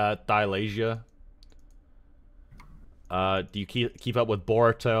 Hi, Thylasia. Do you keep up with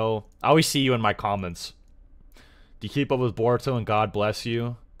Boruto? I always see you in my comments. Do you keep up with Boruto, and God bless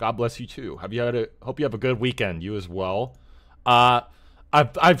you? God bless you too. Hope you have a good weekend. You as well.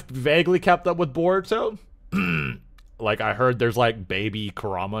 I've vaguely kept up with Boruto. Like, I heard there's, like, baby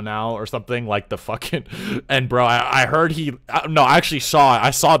Kurama now or something, like the fucking... And, bro, I heard he... No, I actually saw it.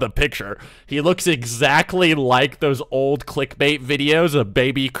 I saw the picture. He looks exactly like those old clickbait videos of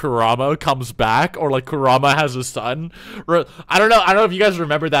baby Kurama comes back, or, like, Kurama has a son. I don't know if you guys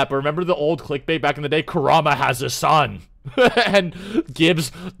remember that, but remember the old clickbait back in the day? Kurama has a son. And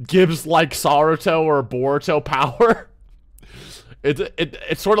gives, like, Saruto or Boruto power.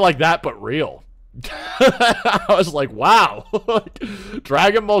 It's sort of like that, but real. I was like, wow.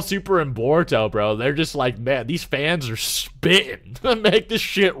 Dragon Ball Super and Boruto, bro, they're just like, man, these fans are spitting to make this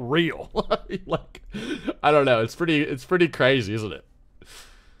shit real. Like, I don't know, it's pretty crazy, isn't it?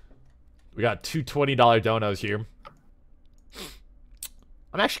 We got two $20 donos here.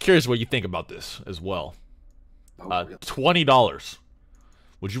 I'm actually curious what you think about this as well. $20.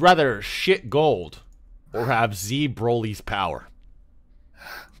 Would you rather shit gold or have Z Broly's power?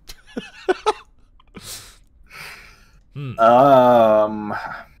 I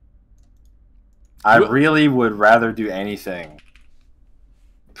really would rather do anything.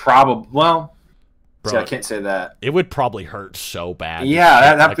 Probably. Well, bro, see, I can't say that. It would probably hurt so bad.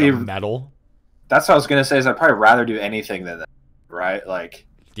 Yeah, that'd like be metal. That's what I was gonna say. Is I'd probably rather do anything than that. Right? Like,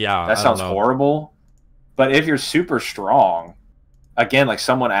 yeah, that sounds horrible. But if you're super strong, again, like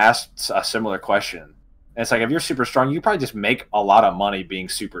someone asked a similar question, and it's like, if you're super strong, you probably just make a lot of money being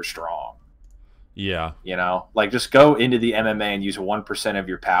super strong. Yeah. You know, like, just go into the MMA and use 1% of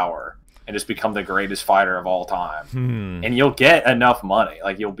your power and just become the greatest fighter of all time. And you'll get enough money.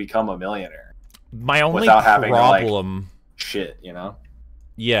 Like, you'll become a millionaire. My only without having problem... to, like, shit, you know?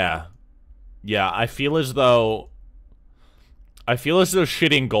 Yeah. Yeah, I feel as though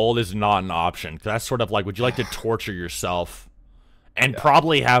shitting gold is not an option. That's sort of like, would you like to torture yourself and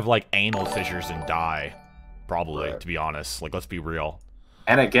probably have, like, anal fissures and die? Probably, to be honest. Like, let's be real.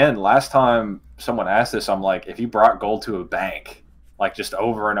 And again, last time someone asked this, I'm like, if you brought gold to a bank, like, just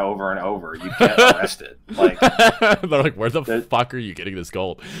over and over and over, you get arrested. Like, they're like, where the fuck are you getting this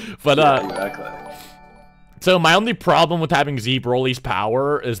gold? But yeah, exactly. So my only problem with having Z Broly's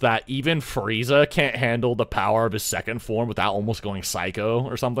power is that even Frieza can't handle the power of his second form without almost going psycho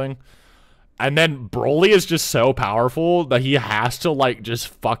or something. And then Broly is just so powerful that he has to, like, just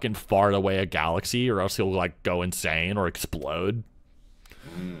fucking fart away a galaxy, or else he'll, like, go insane or explode.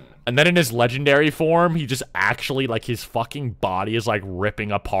 And then in his legendary form, he just actually, like, his fucking body is, like,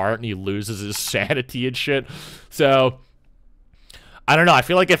 ripping apart, and he loses his sanity and shit. So, I don't know. I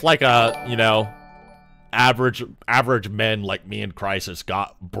feel like if, like, you know, average men like me and Crisis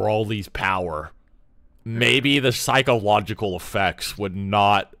got Broly's power, maybe the psychological effects would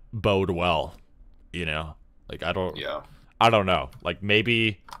not bode well, you know? Like, I don't know. Like,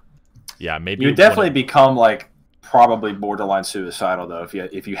 maybe, yeah, maybe... You definitely become, like, probably borderline suicidal, though,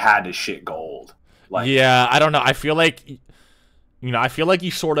 if you had to shit gold. Like, yeah, I don't know. I feel like, you know, I feel like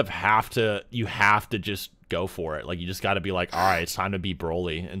you sort of have to just go for it. Like, you just got to be like, all right, it's time to be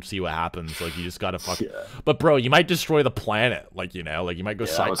Broly and see what happens. Like, you just got to fuck. Yeah. But bro, you might destroy the planet. Like, you know, like you might go.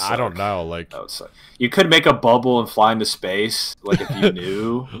 I don't know. Like, you could make a bubble and fly into space. Like, if you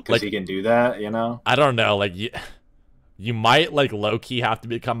knew, because like, he can do that. You know. I don't know. Like, you might, like, low-key have to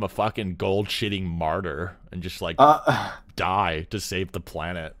become a fucking gold-shitting martyr and just, like, die to save the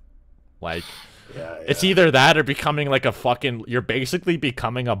planet. Like, it's either that or becoming, like, a fucking... You're basically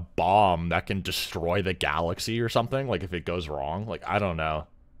becoming a bomb that can destroy the galaxy or something, like, if it goes wrong. Like, I don't know.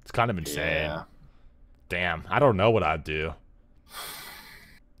 It's kind of insane. Yeah. Damn, I don't know what I'd do.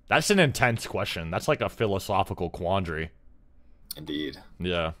 That's an intense question. That's, like, a philosophical quandary. Indeed.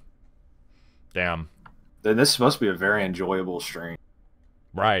 Yeah. Damn. Then this is supposed to be a very enjoyable stream.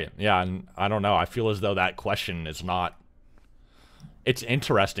 Right, yeah, and I don't know. I feel as though that question is not... It's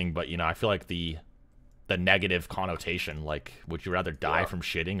interesting, but, you know, I feel like the the negative connotation. Like, would you rather die Yeah. from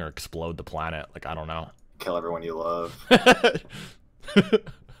shitting or explode the planet? Like, I don't know. Kill everyone you love.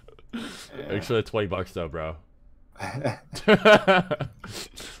 Extra $20 though, bro.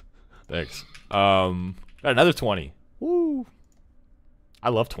 Thanks. Got another 20. Woo. I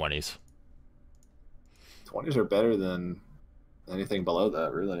love 20s. 20s are better than anything below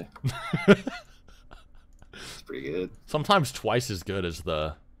that, really. It's pretty good. Sometimes twice as good as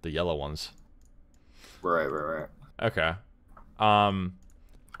the yellow ones. Right. Okay.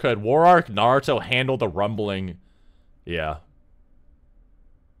 Could Warark Naruto handle the rumbling? Yeah.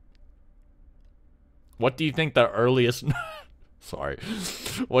 What do you think the earliest... Sorry.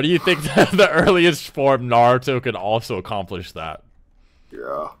 What do you think the earliest form Naruto could also accomplish that?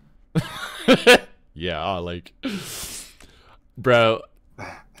 Yeah. Yeah, like... Bro.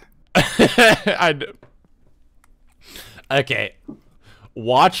 Okay.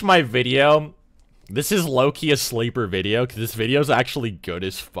 Watch my video. This is low-key a sleeper video, because this video is actually good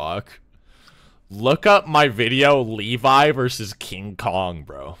as fuck. Look up my video, Levi versus King Kong,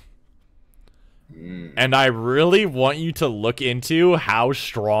 bro. And I really want you to look into how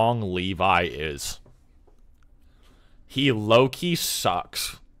strong Levi is. He low-key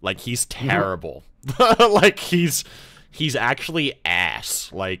sucks. Like, he's terrible. Like, he's actually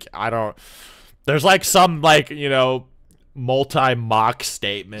ass. Like, I don't... There's, like, some, like, you know, multi-mock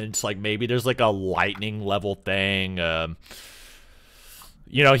statements. Like, maybe there's, like, a lightning level thing.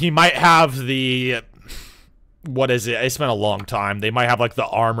 You know, he might have the... What is it? It's been a long time. They might have, like, the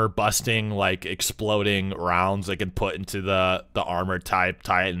armor-busting, like, exploding rounds they can put into the armor-type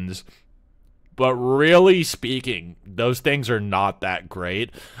Titans. But really speaking, those things are not that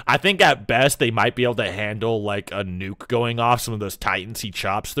great. I think at best they might be able to handle, like, a nuke going off some of those Titans he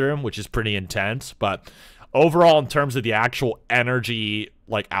chops through him, which is pretty intense. But overall, in terms of the actual energy,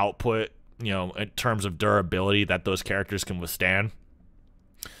 like, output, you know, in terms of durability that those characters can withstand,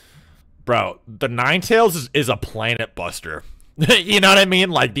 bro, the Ninetales is a planet buster. You know what I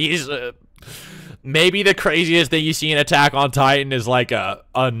mean? Like, these... maybe the craziest thing you see in Attack on Titan is, like, a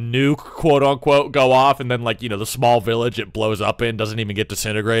nuke, quote-unquote, go off, and then, like, you know, the small village it blows up in doesn't even get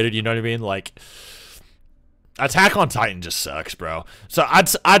disintegrated, you know what I mean? Like, Attack on Titan just sucks, bro. So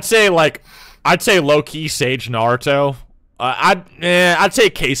I'd say, like, low-key Sage Naruto. I'd say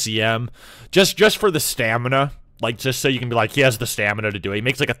KCM, just for the stamina. Like, just so you can be like, he has the stamina to do it. He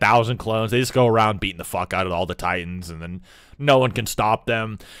makes, like, 1,000 clones. They just go around beating the fuck out of all the Titans, and then no one can stop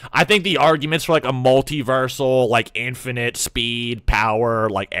them. I think the arguments for, like, a multiversal, like, infinite speed, power,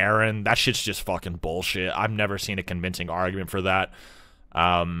 like, Eren, that shit's just fucking bullshit. I've never seen a convincing argument for that.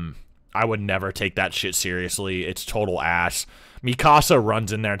 I would never take that shit seriously. It's total ass. Mikasa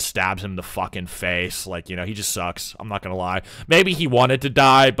runs in there and stabs him in the fucking face. Like, you know, he just sucks. I'm not gonna lie. Maybe he wanted to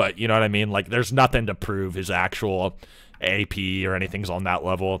die, but you know what I mean? Like, there's nothing to prove his actual AP or anything's on that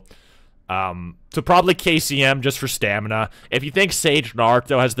level. So probably KCM just for stamina. If you think Sage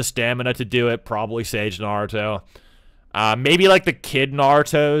Naruto has the stamina to do it, probably Sage Naruto. Maybe, like, the kid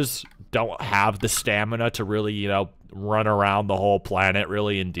Narutos don't have the stamina to really, you know, run around the whole planet,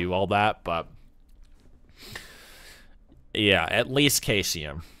 really, and do all that, but... yeah, at least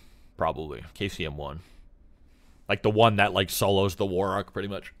KCM. Probably. KCM 1. Like the one that, like, solos the War Arc, pretty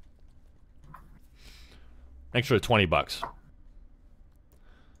much. Thanks for the $20.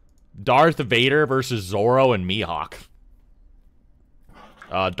 Darth Vader versus Zoro and Mihawk.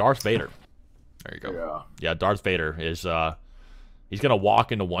 Darth Vader. There you go. Yeah, Darth Vader is, he's gonna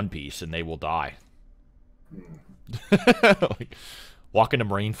walk into One Piece and they will die. Like, walk into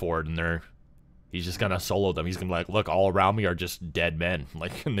Marineford and he's just gonna solo them. He's gonna be like, look, all around me are just dead men.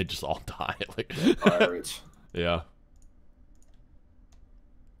 Like, and they just all die. Like, pirates. Yeah.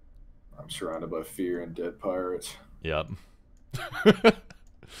 I'm surrounded by fear and dead pirates. Yep.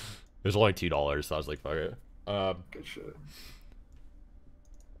 It was only $2, so I was like, fuck it. Good shit.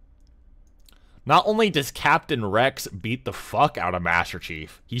 Not only does Captain Rex beat the fuck out of Master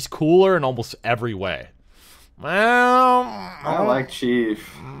Chief, he's cooler in almost every way. Well, I like Chief.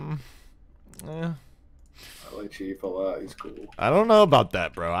 Yeah. I like Chief a lot. He's cool. I don't know about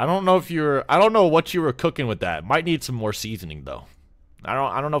that, bro. I don't know what you were cooking with that. Might need some more seasoning though.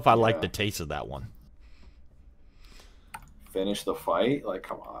 I don't know if I like the taste of that one. Finish the fight? Like,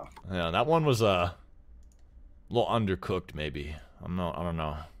 come on. Yeah, that one was a little undercooked, maybe. I don't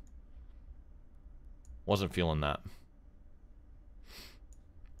know. Wasn't feeling that.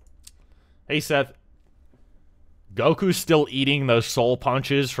 Hey, Seth. Goku's still eating those soul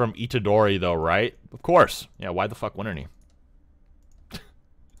punches from Itadori, though, right? Of course. Yeah, why the fuck wouldn't he?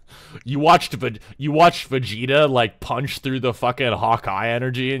 you watched Vegeta like punch through the fucking Hawkeye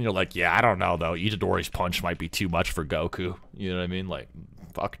energy, and you're like, yeah, I don't know though. Itadori's punch might be too much for Goku. You know what I mean? Like,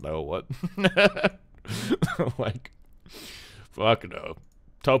 fuck no, what? Like, fuck no.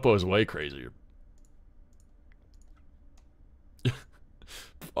 Topo is way crazier.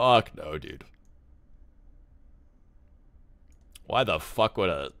 Fuck no, dude. Why the fuck would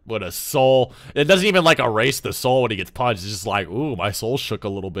a soul? It doesn't even like erase the soul when he gets punched. It's just like, ooh, my soul shook a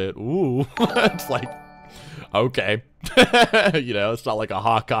little bit. Ooh, it's like, okay, you know, it's not like a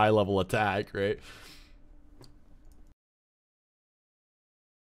Hawkeye level attack, right?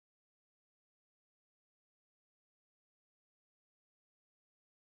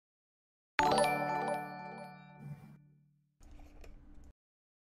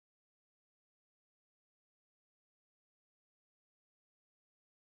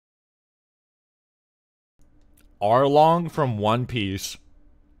 Arlong from One Piece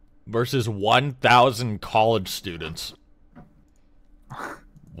versus 1,000 college students.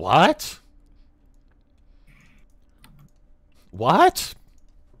 What? What?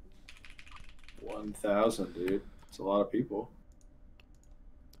 1,000, dude. It's a lot of people.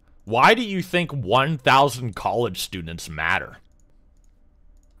 Why do you think 1,000 college students matter?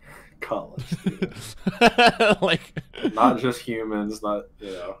 College students. Like, not just humans, not,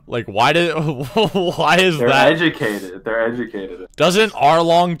 you know. Like, why is They're that? educated. They're educated. Doesn't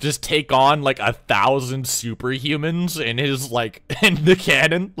Arlong just take on like 1,000 superhumans in his like in the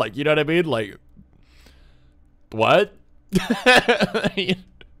canon? Like, you know what I mean? Like, what?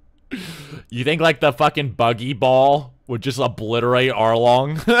 You think like the fucking buggy ball would just obliterate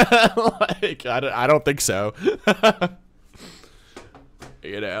Arlong? Like, I don't think so.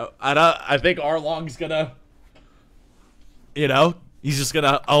 You know, I think Arlong's gonna, you know, he's just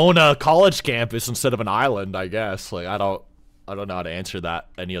gonna own a college campus instead of an island, I guess. Like, I don't know how to answer that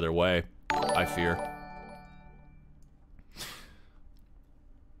any other way, I fear.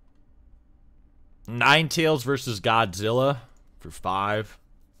 Ninetales versus Godzilla for 5.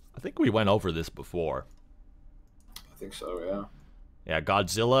 I think we went over this before. I think so, yeah. Yeah,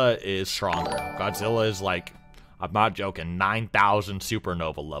 Godzilla is stronger. Godzilla is like, I'm not joking, 9,000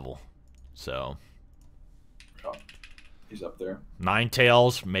 supernova level. So, oh, he's up there.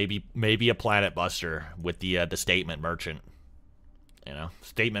 Ninetales, maybe a Planet Buster with the Statement Merchant. You know,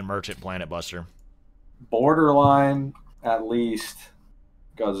 Statement Merchant, Planet Buster. Borderline, at least.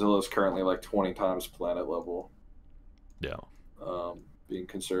 Godzilla's currently like 20 times planet level. Yeah. Being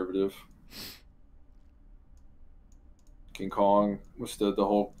conservative. King Kong withstood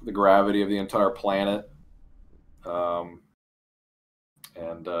the gravity of the entire planet. And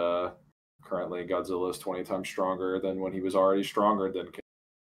currently Godzilla is 20 times stronger than when he was already stronger than King.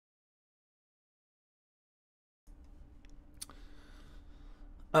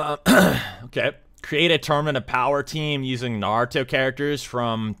 Okay. Create a Tournament of Power team using Naruto characters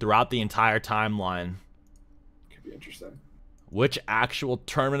from throughout the entire timeline. Could be interesting. Which actual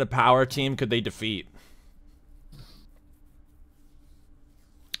Tournament of Power team could they defeat?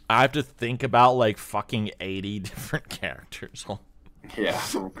 I have to think about like fucking 80 different characters. Yeah,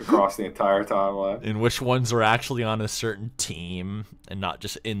 from across the entire timeline. And which ones are actually on a certain team and not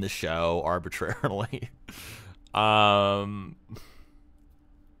just in the show arbitrarily.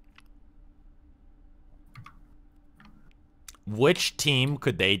 Which team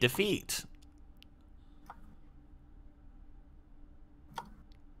could they defeat?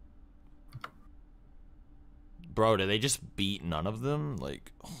 Bro, did they just beat none of them?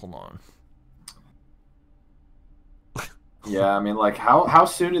 Like, hold on. Yeah, I mean, like, how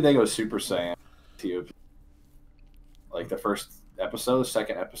soon did they go Super Saiyan? Like, the first episode, the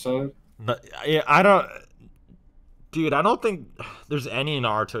second episode? Yeah, I don't... Dude, I don't think there's any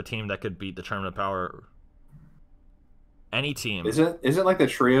Naruto team that could beat the Tournament of Power. Any team. Isn't like the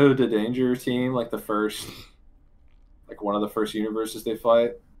Trio de Danger team, like the first... Like, one of the first universes they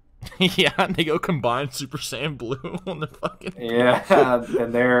fight? Yeah, and they go combine Super Saiyan Blue on the fucking... Yeah,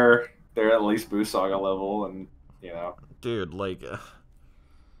 and they're at least Buu Saga level, and, you know... Dude, like...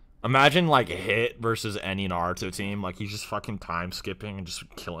 imagine, like, Hit versus any Naruto team. Like, he's just fucking time-skipping and just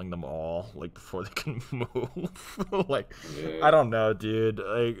killing them all, like, before they can move. Like, yeah. I don't know, dude.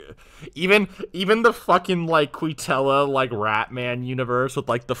 Like, even the fucking, like, Quitella, like, Ratman universe with,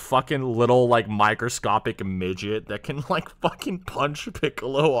 like, the fucking little, like, microscopic midget that can, like, fucking punch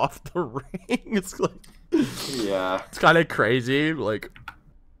Piccolo off the ring. It's, like... Yeah. It's kind of crazy, like...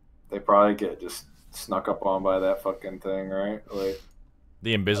 They probably get just snuck up on by that fucking thing, right? Like...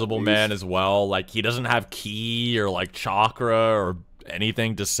 The Invisible Man as well. Like, he doesn't have ki or, like, chakra or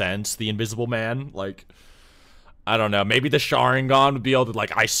anything to sense the Invisible Man. Like, I don't know. Maybe the Sharingan would be able to,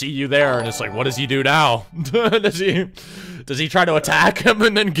 like, I see you there, and it's like, what does he do now? does he try to attack him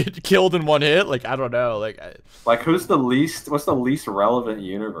and then get killed in one hit? Like, I don't know. Like what's the least relevant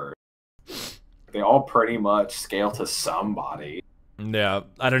universe? They all pretty much scale to somebody. Yeah,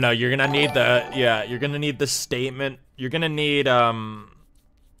 I don't know. You're gonna need you're gonna need the statement. You're gonna need,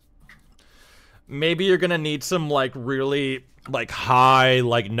 maybe you're gonna need some, like, really, like, high,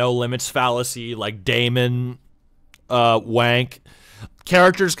 like, no limits fallacy, like, Damon, wank.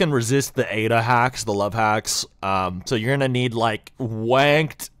 Characters can resist the Ada hacks, the love hacks, so you're gonna need, like,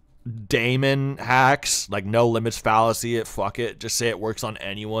 wanked Damon hacks, like, no limits fallacy, fuck it, just say it works on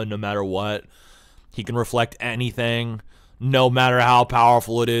anyone, no matter what. He can reflect anything, no matter how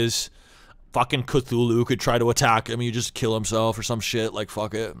powerful it is. Fucking Cthulhu could try to attack him, you just kill himself or some shit, like,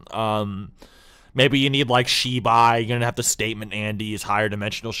 fuck it. Maybe you need, like, Shibai. You're gonna have to statement Andy's higher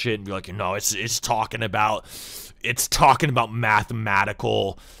dimensional shit and be like, you know, it's talking about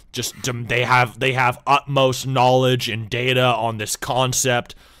mathematical. Just they have utmost knowledge and data on this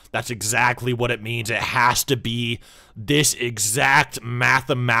concept. That's exactly what it means. It has to be this exact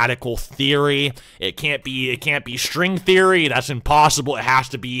mathematical theory. It can't be string theory. That's impossible. It has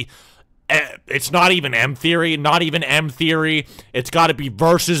to be. It's not even M theory. Not even M theory. It's got to be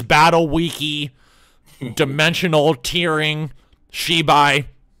versus battle wiki. Dimensional tiering, Shibai,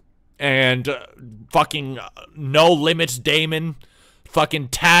 and fucking no limits Damon, fucking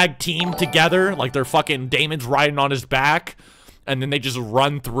tag team together, like they're fucking Damon's riding on his back, and then they just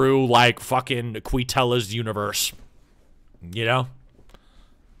run through like fucking Quitella's universe. You know?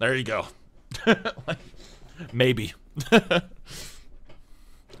 There you go. Like, maybe.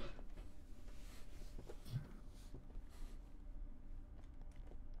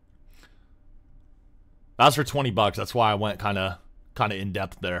 That's for $20. That's why I went kind of in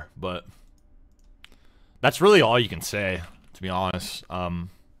depth there, but that's really all you can say, to be honest.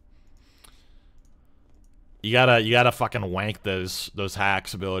 You gotta fucking wank those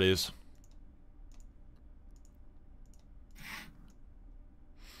hacks abilities.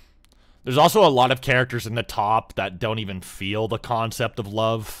 There's also a lot of characters in the top that don't even feel the concept of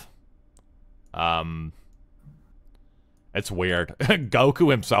love. It's weird. Goku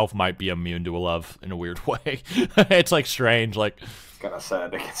himself might be immune to a love in a weird way. It's like strange, like kind of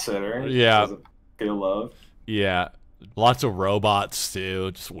sad to consider. Yeah. Doesn't feel love. Yeah. Lots of robots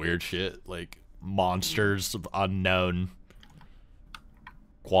too, just weird shit, like monsters of unknown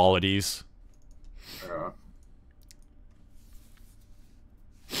qualities. Yeah.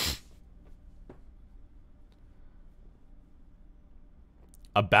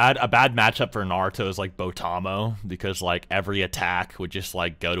 A bad matchup for Naruto is like Botamo, because like every attack would just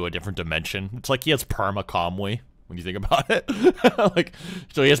like go to a different dimension. It's like he has perma Kamui when you think about it. Like,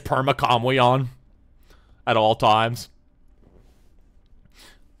 so he has perma Kamui on at all times.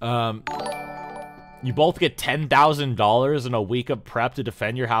 You both get $10,000 in a week of prep to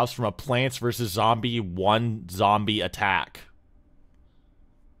defend your house from a Plants vs. Zombie 1 zombie attack.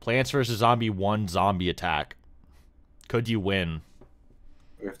 Plants vs. Zombie 1 zombie attack. Could you win?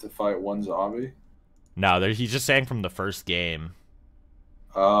 We have to fight one zombie? No, he's just saying from the first game.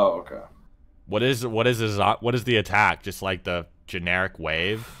 Oh, okay. What is the attack? Just like the generic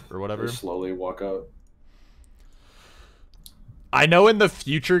wave or whatever? Just slowly walk up. I know in the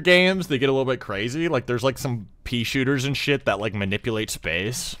future games they get a little bit crazy. Like there's like some pea shooters and shit that like manipulate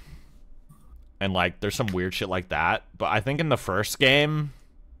space. And like there's some weird shit like that. But I think in the first game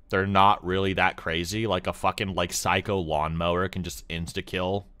they're not really that crazy. Like a fucking like psycho lawnmower can just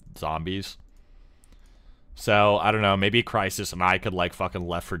insta-kill zombies. So, I don't know, maybe Crisis and I could like fucking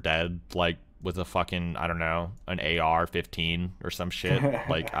Left 4 Dead, like with a fucking, I don't know, an AR-15 or some shit.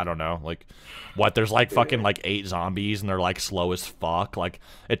 Like, I don't know, like what, there's like fucking like 8 zombies and they're like slow as fuck. Like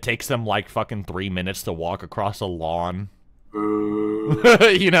it takes them like fucking 3 minutes to walk across a lawn.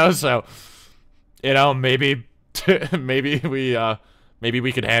 You know, so you know, maybe maybe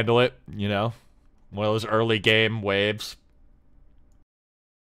we could handle it, you know? One of those early game waves.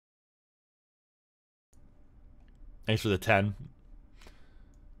 Thanks for the 10.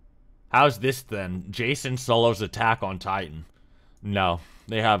 How's this then? Jason solos Attack on Titan. No,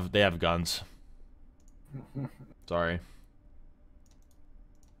 they have guns. Sorry.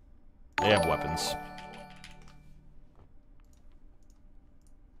 They have weapons.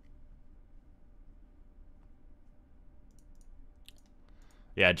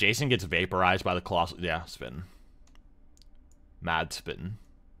 Yeah, Jason gets vaporized by the colossal. Yeah, spitting. Mad spitting.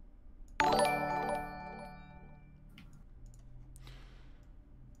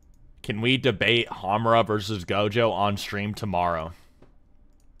 Can we debate Hamura versus Gojo on stream tomorrow?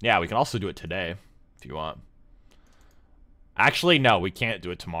 Yeah, we can also do it today if you want. Actually, no, we can't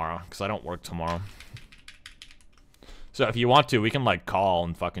do it tomorrow, because I don't work tomorrow. So if you want to, we can, like, call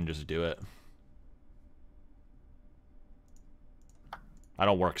and fucking just do it. I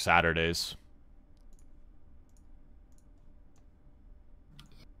don't work Saturdays.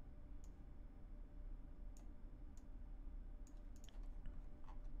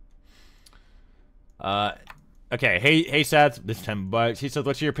 Okay, hey Seth, this is $10. He says,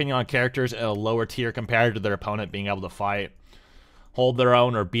 what's your opinion on characters at a lower tier compared to their opponent being able to fight, hold their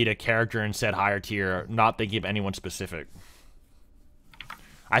own, or beat a character in said higher tier, not thinking of anyone specific?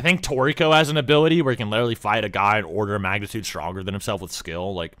 I think Toriko has an ability where he can literally fight a guy an order of magnitude stronger than himself with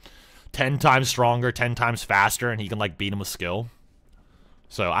skill, like 10 times stronger, 10 times faster, and he can, like, beat him with skill.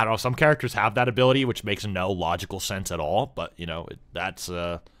 So, I don't know, some characters have that ability, which makes no logical sense at all, but, you know, it's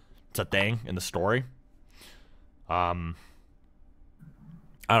a thing in the story. I don't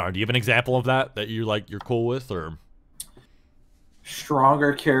know, do you have an example of that you're cool with, or?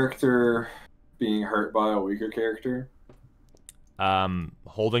 Stronger character being hurt by a weaker character?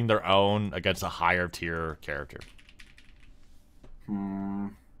 Holding their own against a higher tier character.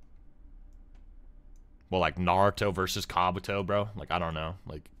 Well, like Naruto versus Kabuto, bro. Like, I don't know.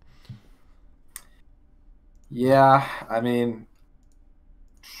 Like, yeah, I mean,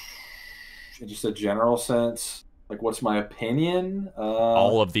 in just a general sense, like, what's my opinion?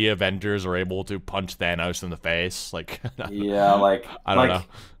 All of the Avengers are able to punch Thanos in the face. Like, yeah, like, I don't know.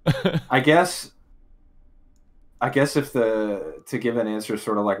 I guess if to give an answer,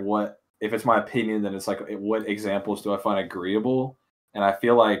 sort of like what, if it's my opinion, then it's like, what examples do I find agreeable? And I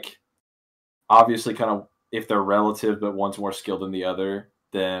feel like, obviously, kind of, if they're relative, but one's more skilled than the other,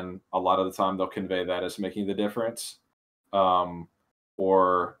 then a lot of the time they'll convey that as making the difference.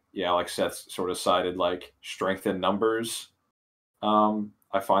 Or, yeah, like Seth sort of cited, like strength in numbers.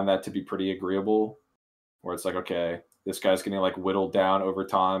 I find that to be pretty agreeable, where it's like, okay, this guy's getting like whittled down over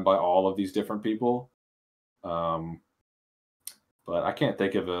time by all of these different people. But I can't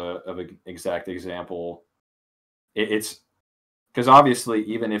think of an exact example. It's because obviously,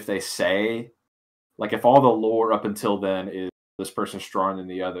 even if they say, like, if all the lore up until then is this person's stronger than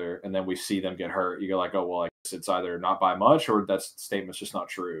the other, and then we see them get hurt, you go like, oh, well, I guess it's either not by much or that statement's just not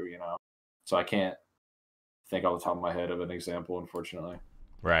true, you know? So I can't think off the top of my head of an example, unfortunately.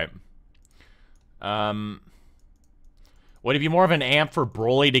 Right. Would it be more of an amp for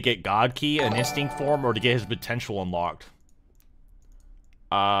Broly to get God Key, an instinct form, or to get his potential unlocked?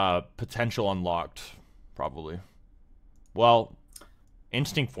 Potential unlocked, probably. Well,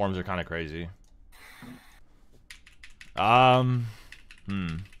 instinct forms are kind of crazy. I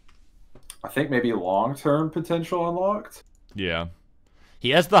think maybe long-term potential unlocked. Yeah.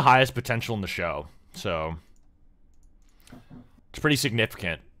 He has the highest potential in the show, so it's pretty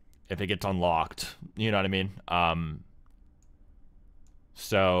significant if it gets unlocked. You know what I mean?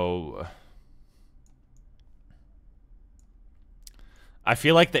 So I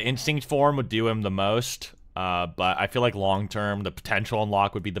feel like the instinct form would do him the most, but I feel like long-term, the potential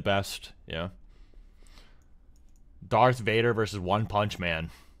unlock would be the best. Yeah. Darth Vader versus One Punch Man.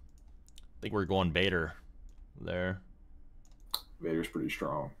 I think we're going Vader there. Vader's pretty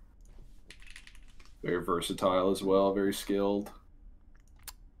strong. Very versatile as well. Very skilled.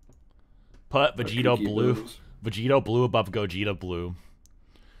 Put Vegito Blue. Moves. Vegito Blue above Gogeta Blue.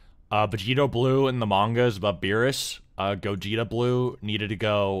 Vegito Blue in the manga is above Beerus. Gogeta Blue needed to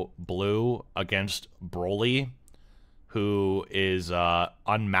go blue against Broly, who is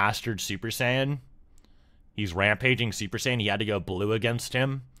unmastered Super Saiyan. He's rampaging Super Saiyan. He had to go blue against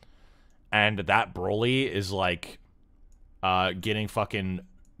him. And that Broly is like getting fucking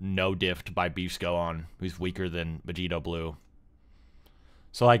no-diffed by Beef's Gohan, who's weaker than Vegito Blue.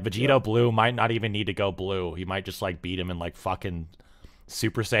 So like Vegito Blue might not even need to go blue. He might just like beat him in like fucking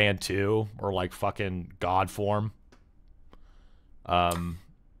Super Saiyan 2 or like fucking God form.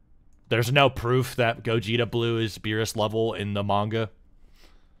 There's no proof that Gogeta Blue is Beerus level in the manga.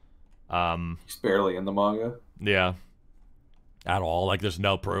 He's barely in the manga. Yeah. At all. Like, there's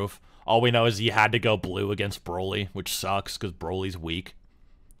no proof. All we know is he had to go blue against Broly, which sucks because Broly's weak.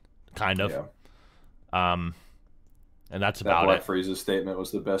 Kind of. Yeah. And that's about it. That Black Frieza's statement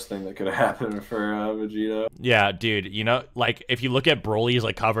was the best thing that could have happened for Vegeta. Yeah, dude. You know, like, if you look at Broly, he's,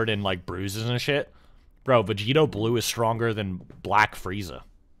 like, covered in, like, bruises and shit. Bro, Vegito Blue is stronger than Black Frieza,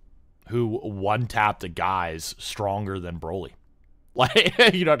 who one-tapped a guy's stronger than Broly.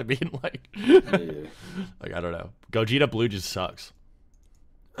 Like, you know what I mean? Like, like, I don't know. Gogeta Blue just sucks.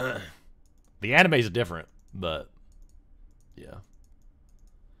 The anime's different, but yeah.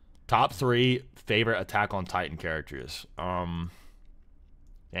 Top 3 favorite Attack on Titan characters. Damn,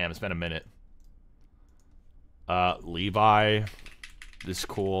 it's been a minute. Levi is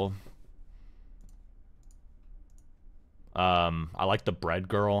cool. I like the bread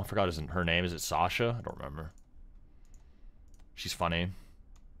girl. I forgot her name. Is it Sasha? I don't remember. She's funny.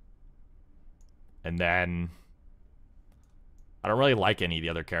 And then I don't really like any of the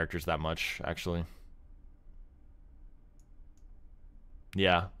other characters that much, actually.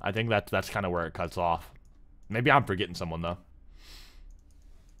 Yeah, I think that's kind of where it cuts off. Maybe I'm forgetting someone though.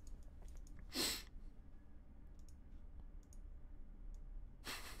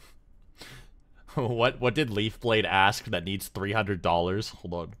 What did Leafblade ask that needs $300?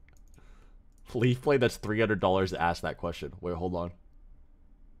 Hold on. Leafblade, that's $300 to ask that question. Wait, hold on.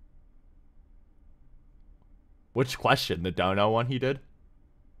 Which question? The dono one he did?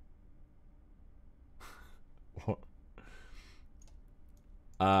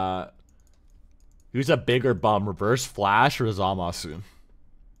 Who's a bigger bum, Reverse Flash or Zamasu?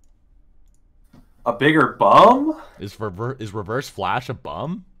 A bigger bum? Is Reverse Flash a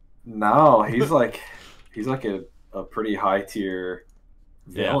bum? No, he's like a pretty high tier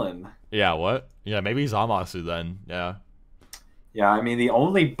villain. Yeah, what? Yeah, maybe Zamasu then. Yeah. Yeah, I mean the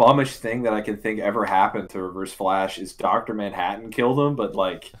only bummish thing that I can think ever happened to Reverse Flash is Dr. Manhattan killed him, but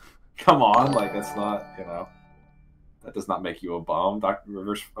like, come on, like that's not, you know, that does not make you a bum. Dr.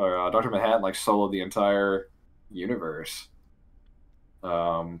 Manhattan like soloed the entire universe. Yeah,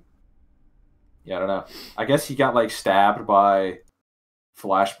 I don't know. I guess he got like stabbed by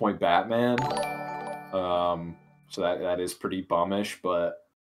Flashpoint Batman. So that is pretty bummish, but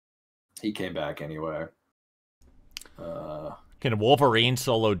he came back anyway. Can Wolverine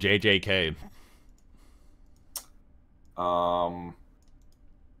solo JJK?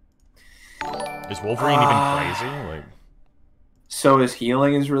 Is Wolverine even crazy? Like, so his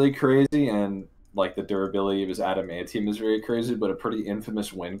healing is really crazy, and like the durability of his adamantium is very crazy. But a pretty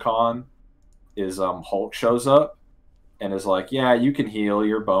infamous win con is Hulk shows up and is like, "Yeah, you can heal.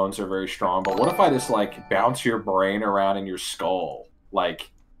 Your bones are very strong, but what if I just like bounce your brain around in your skull?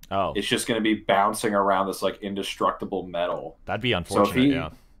 Like, oh, it's just going to be bouncing around this like indestructible metal." That'd be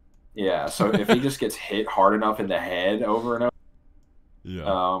unfortunate. Yeah. So if he just gets hit hard enough in the head over and over.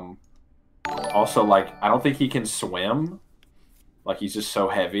 Yeah. Also, like, I don't think he can swim. Like, he's just so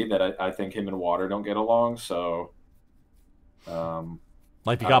heavy that I think him and water don't get along. So,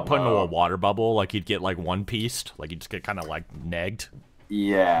 like, if he got put into a water bubble, like he'd get like one pieced, like he'd just get kind of like negged.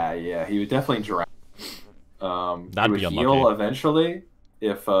 Yeah, he would definitely drown. That'd he would be heal unlucky eventually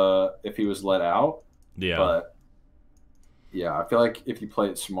if he was let out. Yeah, but yeah, I feel like if you play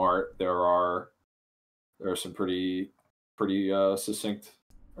it smart, there are some pretty succinct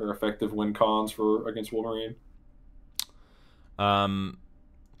or effective win cons against Wolverine.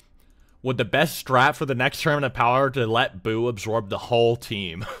 Would the best strat for the next Tournament of Power to let Boo absorb the whole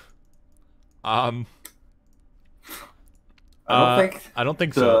team? I don't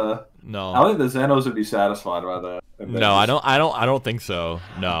think so. No, I don't think the Xenos would be satisfied by that. No, I don't think so.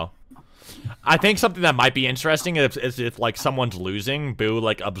 No. I think something that might be interesting is if like someone's losing, Boo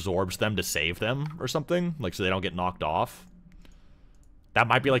like absorbs them to save them or something, like so they don't get knocked off. That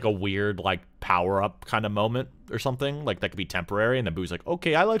might be like a weird like power up kind of moment or something. Like that could be temporary, and then Boo's like,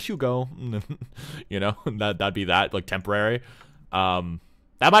 "Okay, I let you go." You know, that'd be that like temporary.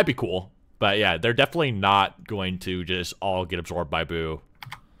 That might be cool, but yeah, they're definitely not going to just all get absorbed by Boo.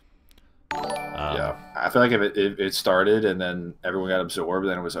 Yeah, I feel like if it started and then everyone got absorbed,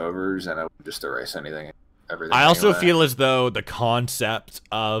 then it was over, and it would just erase everything. I also feel as though the concept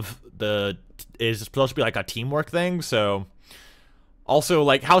of is supposed to be like a teamwork thing, so also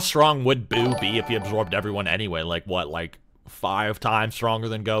like how strong would Boo be if he absorbed everyone anyway? Like what, like 5 times stronger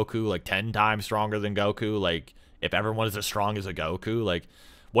than Goku, like 10 times stronger than Goku? Like if everyone is as strong as a Goku, like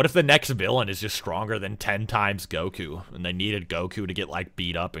what if the next villain is just stronger than 10 times Goku, and they needed Goku to get, like,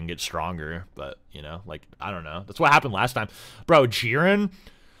 beat up and get stronger? But, you know, like, I don't know. That's what happened last time. Bro, Jiren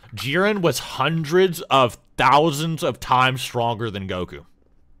was hundreds of thousands of times stronger than Goku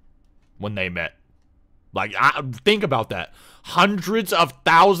when they met. Like, think about that. Hundreds of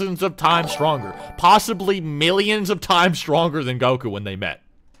thousands of times stronger. Possibly millions of times stronger than Goku when they met.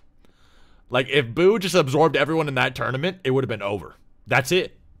 Like, if Boo just absorbed everyone in that tournament, it would have been over. That's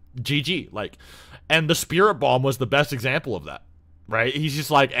it. GG. Like, and the Spirit Bomb was the best example of that, right? He's just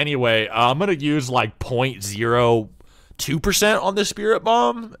like, anyway, I'm gonna use like 0.02% on this Spirit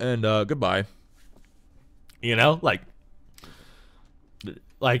Bomb, and goodbye. You know, like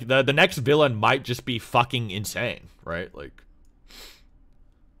the next villain might just be fucking insane, right? Like,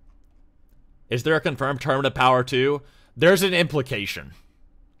 is there a confirmed Tournament of Power 2? There's an implication.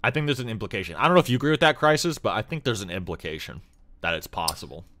 I think there's an implication. I don't know if you agree with that, Crisis, but I think there's an implication that it's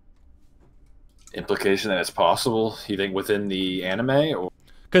possible. Implication that it's possible. You think within the anime, or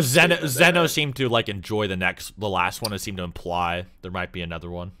because Zeno seemed to like enjoy the last one. It seemed to imply there might be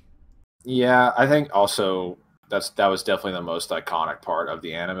another one. Yeah, I think also that was definitely the most iconic part of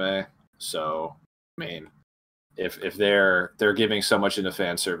the anime. So, I mean, if they're giving so much into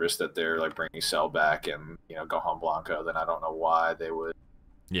fan service that they're like bringing Cell back and Gohan Blanco, then I don't know why they would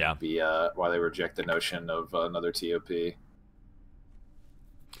be why they reject the notion of another TOP.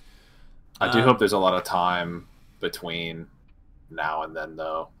 I do hope there's a lot of time between now and then,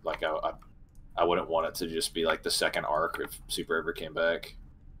 though. Like I wouldn't want it to just be like the second arc if Super ever came back.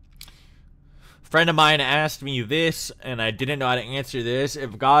 A friend of mine asked me this, and I didn't know how to answer this.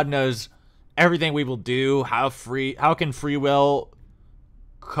 If God knows everything we will do, how can free will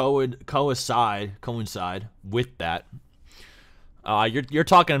coincide with that? You're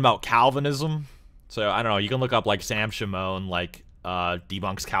talking about Calvinism, so I don't know. You can look up like Sam Shimon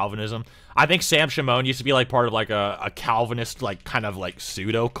debunks Calvinism. I think Sam Shimon used to be like part of like a Calvinist like kind of like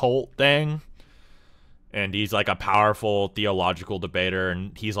pseudo cult thing, and he's like a powerful theological debater,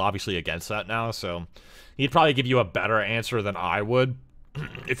 and he's obviously against that now. So he'd probably give you a better answer than I would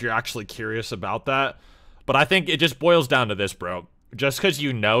if you're actually curious about that. But I think it just boils down to this, bro. Just because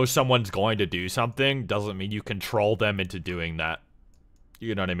you know someone's going to do something doesn't mean you control them into doing that.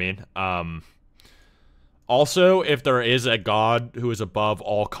 You know what I mean? Also, if there is a God who is above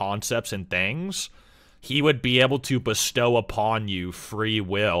all concepts and things, he would be able to bestow upon you free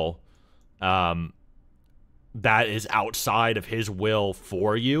will that is outside of his will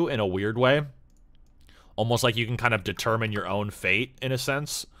for you in a weird way. Almost like you can kind of determine your own fate in a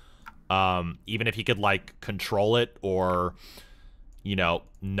sense. Even if he could like control it or,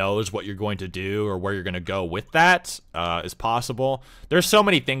 knows what you're going to do or where you're going to go with that is possible. There's so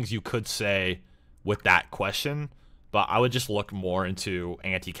many things you could say with that question, but I would just look more into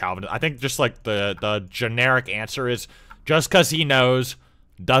anti-Calvinism. I think just like the generic answer is just because he knows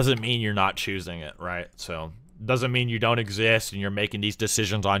doesn't mean you're not choosing it, right? So doesn't mean you don't exist and you're making these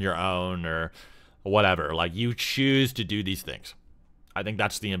decisions on your own or whatever. Like you choose to do these things. I think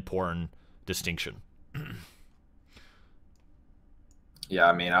that's the important distinction. Yeah,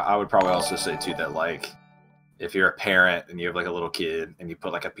 I mean, I would probably also say too that like if you're a parent and you have like a little kid and you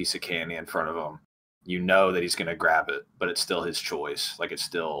put like a piece of candy in front of him, you know that he's going to grab it, but it's still his choice. Like it's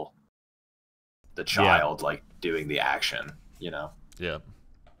still the child like doing the action, Yeah.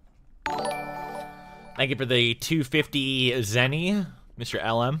 Thank you for the 250 Zenny, Mr.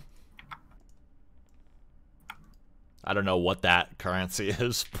 LM. I don't know what that currency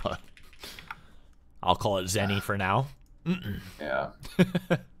is, but I'll call it Zenny for now. Yeah.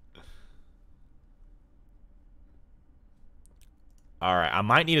 All right, I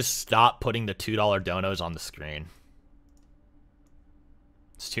might need to stop putting the $2 donos on the screen.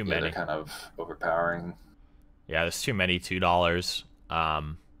 It's too many. They're kind of overpowering. Yeah, there's too many $2. So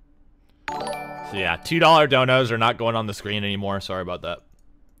yeah, $2 donos are not going on the screen anymore. Sorry about that.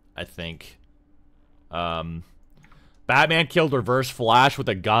 I think. Batman killed Reverse Flash with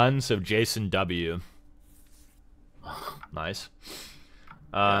a gun, so Jason W. Nice.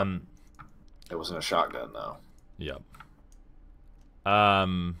 It wasn't a shotgun though. Yep.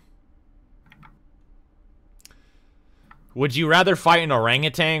 Would you rather fight an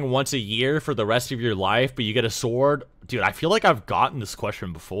orangutan once a year for the rest of your life, but you get a sword? Dude, I feel like I've gotten this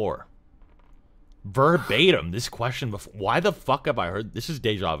question before. Verbatim, this question before. Why the fuck have I heard? This is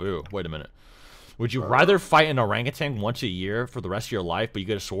deja vu. Wait a minute. Would you rather fight an orangutan once a year for the rest of your life, but you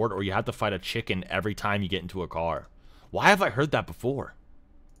get a sword, or you have to fight a chicken every time you get into a car? Why have I heard that before?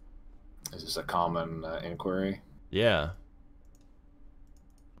 Is this a common inquiry? Yeah.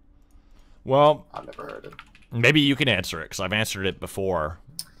 Well, I've never heard it. Maybe you can answer it, because I've answered it before,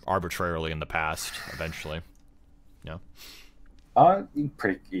 arbitrarily in the past, eventually. Yeah. You can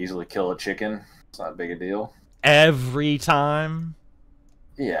pretty easily kill a chicken. It's not a big a deal. Every time?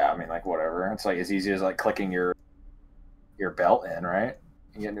 Yeah, I mean, like, whatever. It's like as easy as, like, clicking your belt in, right?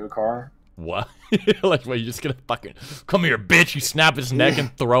 You get into a car. What? Like, what, you just gonna fucking, come here, bitch, you snap his neck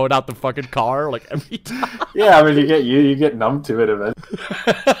and throw it out the fucking car, like, every time? Yeah, I mean, you get numb to it eventually.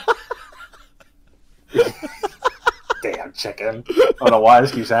 Damn chicken. I don't know why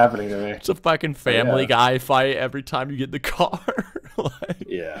this keeps happening to me. It's a fucking Family Guy fight every time you get in the car. Like,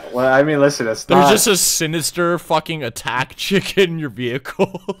 yeah. Well, I mean, listen, it's there's not... just a sinister fucking attack chicken in your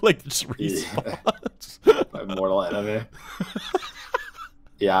vehicle. Like, just respawns. Yeah. Mortal enemy.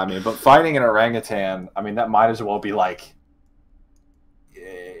 Yeah, I mean, but fighting an orangutan, I mean, that might as well be like...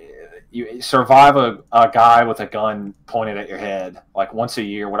 you survive a guy with a gun pointed at your head like once a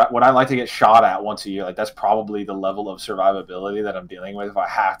year. Would I like to get shot at once a year? Like that's probably the level of survivability that I'm dealing with if I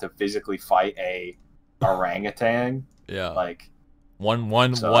have to physically fight a orangutan. Yeah. Like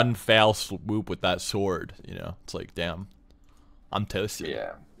one fail swoop with that sword, you know. It's like, damn. I'm toasted.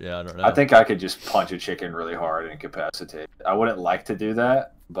 Yeah. Yeah, I don't know. I think I could just punch a chicken really hard and incapacitate. I wouldn't like to do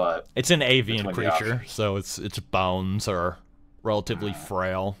that, but it's an avian creature, so its bones are relatively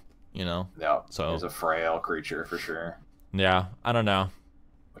frail, you know. Yeah. So it's a frail creature for sure. Yeah, I don't know.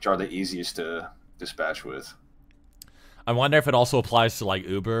 Which are the easiest to dispatch with. I wonder if it also applies to like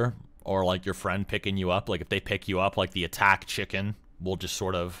Uber or like your friend picking you up. Like if they pick you up, like the attack chicken will just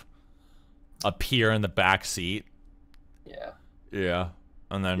sort of appear in the back seat. Yeah. Yeah.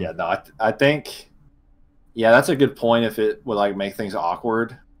 And then yeah, no, I think that's a good point if it would like make things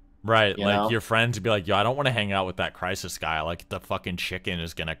awkward. Right, like your friends would be like, yo, I don't want to hang out with that crisis guy. Like the fucking chicken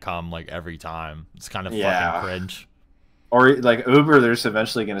is gonna come like every time. It's kind of fucking cringe. Or like Uber, they're just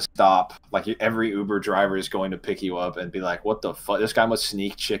eventually gonna stop. Like every Uber driver is going to pick you up and be like, what the fuck? This guy must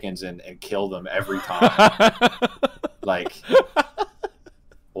sneak chickens and kill them every time. Like,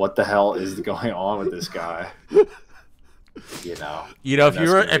 what the hell is going on with this guy? You know, if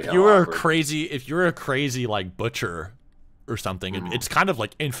you were a crazy like butcher or something, it's kind of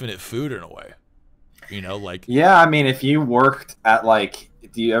like infinite food in a way. You know, like I mean, if you worked at like, are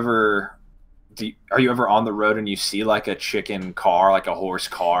you ever on the road and you see like a chicken car, like a horse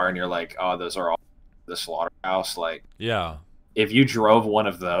car, and you're like, oh, those are all the slaughterhouse? Like, yeah, if you drove one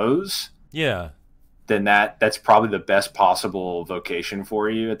of those, then that's probably the best possible vocation for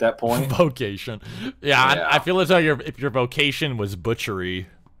you at that point. Vocation. Yeah. I feel as though if your vocation was butchery,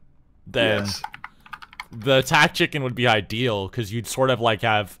 then the attack chicken would be ideal because you'd sort of like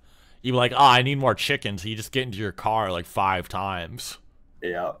you'd be like, I need more chicken, so you just get into your car like 5 times.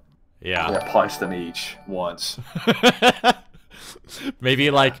 Yeah. Punch them each once.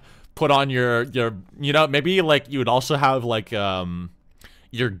 Maybe like put on your maybe like you would also have like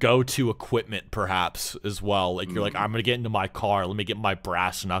your go-to equipment perhaps as well. Like you're like, I'm gonna get into my car, let me get my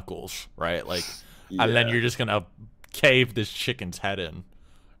brass knuckles, right? Like and then you're just gonna cave this chicken's head in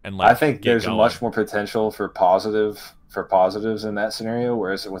and like I think there's much more potential for positives in that scenario,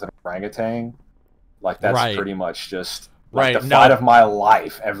 whereas with an orangutan, like that's pretty much just like the fight of my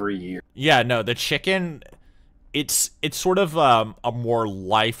life every year. Yeah, no, the chicken, it's sort of a more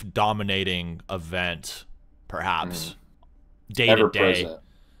life dominating event perhaps. Day to day,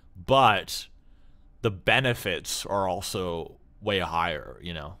 but the benefits are also way higher,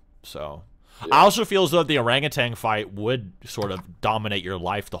 you know. So I also feel as though the orangutan fight would sort of dominate your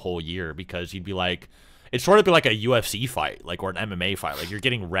life the whole year because you'd be like, it'd sort of be like a UFC fight, like, or an MMA fight. Like you're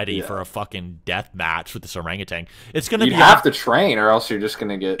getting ready for a fucking death match with this orangutan. It's gonna you have to train, or else you're just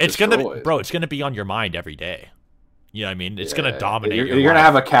gonna get. It's gonna be on your mind every day. You know what I mean? It's gonna dominate. You're gonna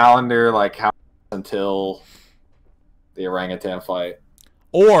have a calendar like until the orangutan fight,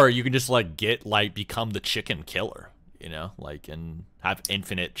 or you can just like become the chicken killer, you know, like, and have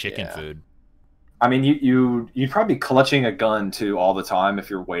infinite chicken food. I mean, you'd probably be clutching a gun too all the time if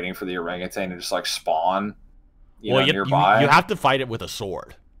you're waiting for the orangutan to just like spawn, nearby. You have to fight it with a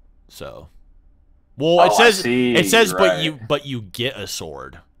sword. So, it says, but you get a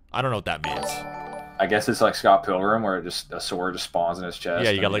sword. I don't know what that means. I guess it's like Scott Pilgrim, where a sword just spawns in his chest.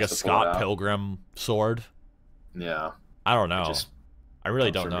 Yeah, you got like a Scott Pilgrim sword. Yeah. I don't know. I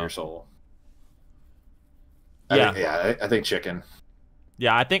really don't know. Your soul. Yeah. I think chicken.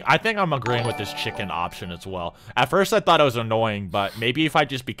 Yeah, I think I'm agreeing with this chicken option as well. At first I thought it was annoying, but maybe if I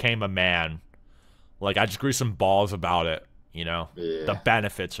just became a man, like I just grew some balls about it, you know. Yeah. The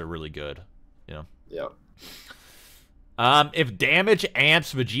benefits are really good, you know. Yep. If damage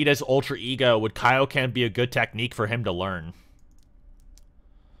amps Vegeta's ultra ego, would Kaioken be a good technique for him to learn?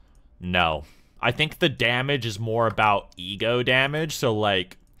 No. I think the damage is more about ego damage. So,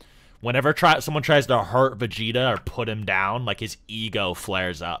 like, whenever someone tries to hurt Vegeta or put him down, like, his ego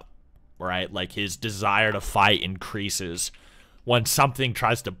flares up, right? Like, his desire to fight increases when something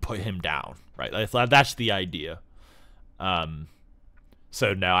tries to put him down, right? Like, that's the idea.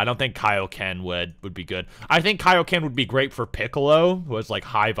 So, no, I don't think Kaioken would be good. I think Kaioken would be great for Piccolo, who has, like,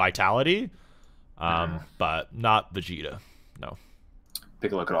 high vitality, but not Vegeta. No.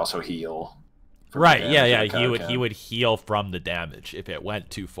 Piccolo could also heal. Right, yeah. He would heal from the damage if it went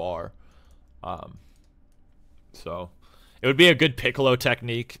too far. So it would be a good Piccolo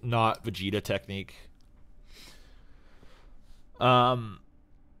technique, not Vegeta technique.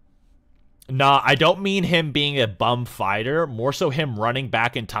 Nah, I don't mean him being a bum fighter. More so him running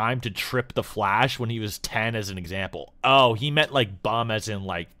back in time to trip the Flash when he was 10 as an example. Oh, he meant like bum as in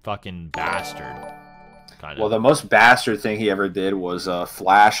like fucking bastard. Kind of. Well, the most bastard thing he ever did was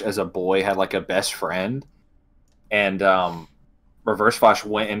Flash as a boy had like a best friend. And Reverse Flash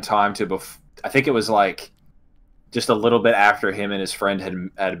went in time to, I think it was like just a little bit after him and his friend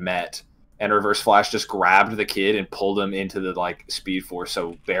had met. And Reverse Flash just grabbed the kid and pulled him into the like Speed Force.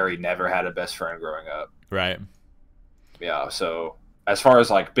 So Barry never had a best friend growing up. Right. Yeah. So as far as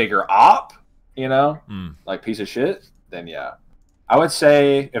like bigger op, you know, like piece of shit, then yeah, I would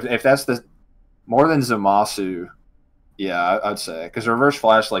say if that's the more than Zamasu, yeah, I'd say because Reverse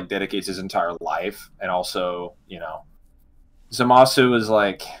Flash like dedicates his entire life, and also you know, Zamasu was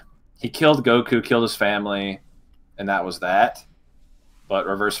like he killed Goku, killed his family, and that was that. But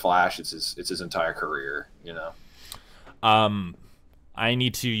Reverse Flash, it's his entire career, you know. I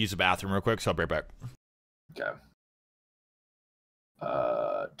need to use the bathroom real quick, so I'll be right back. Okay.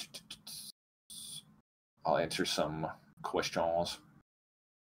 I'll answer some questions.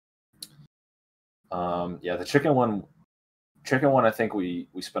 Yeah, the chicken one. I think we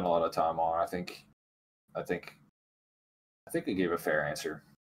spent a lot of time on. I think we gave a fair answer.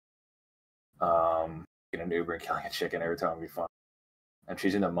 Getting an Uber and killing a chicken every time would be fun. I'm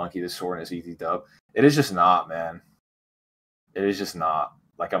choosing the monkey, the sword, and his easy dub. It is just not, man. It is just not.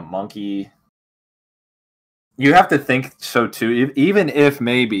 Like a monkey. You have to think so too. Even if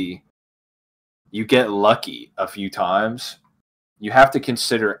maybe you get lucky a few times, you have to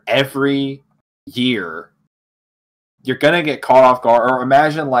consider every year you're going to get caught off guard. Or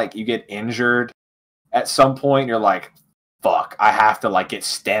imagine like you get injured at some point. You're like, fuck, I have to like get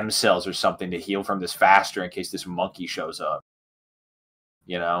stem cells or something to heal from this faster in case this monkey shows up.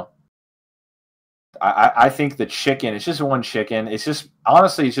 You know, I think the chicken, it's just one chicken. It's just,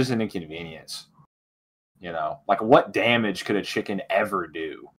 honestly, it's just an inconvenience. You know, like what damage could a chicken ever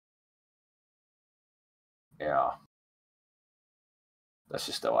do? Yeah. That's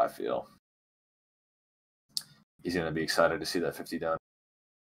just how I feel. He's going to be excited to see that 50 done.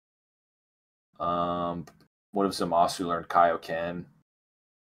 What if Zamasu learned Kaioken?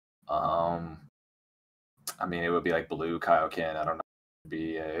 I mean, it would be like blue Kaioken. I don't know.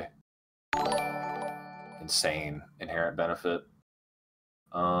 Be a insane inherent benefit.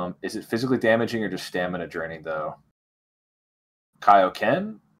 Is it physically damaging or just stamina draining though?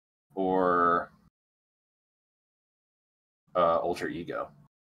 Kaioken or Ultra Ego?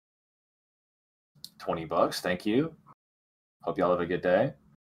 $20, thank you. Hope y'all have a good day.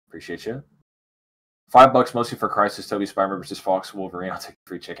 Appreciate you. $5 mostly for Crisis, Toby Spider-Man versus Fox Wolverine. I'll take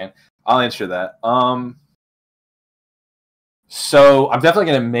free chicken. I'll answer that. So I'm definitely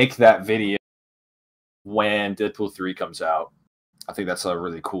going to make that video when Deadpool 3 comes out. I think that's a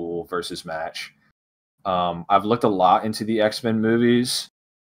really cool versus match. I've looked a lot into the X-Men movies.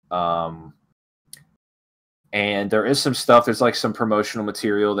 And there is some stuff, there's like some promotional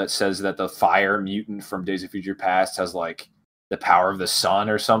material that says that the fire mutant from Days of Future Past has like the power of the sun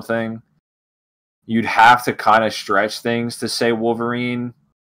or something. You'd have to kind of stretch things to say Wolverine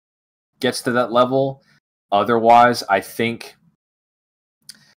gets to that level. Otherwise, I think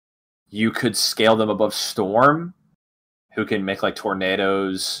you could scale them above Storm, who can make like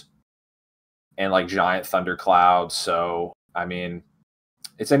tornadoes and like giant thunderclouds. So, I mean,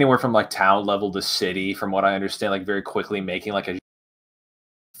 it's anywhere from like town level to city, from what I understand, like very quickly making like a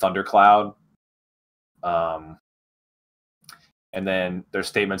thundercloud. And then there's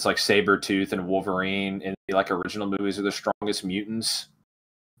statements like Sabretooth and Wolverine in the like original movies are the strongest mutants.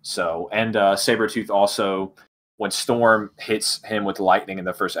 So, and Sabretooth also, when Storm hits him with lightning in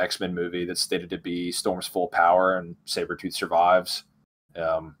the first X-Men movie, that's stated to be Storm's full power, and Sabretooth survives,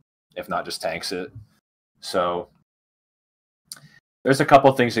 if not just tanks it. So there's a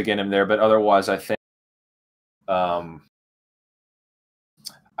couple things to get him there, but otherwise I think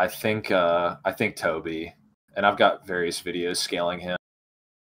Toby, and I've got various videos scaling him.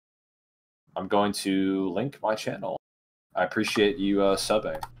 I'm going to link my channel. I appreciate you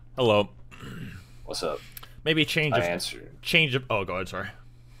subbing. Hello. What's up? Maybe change of... Oh, go ahead, sorry.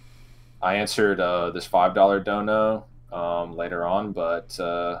 I answered this $5 dono later on, but...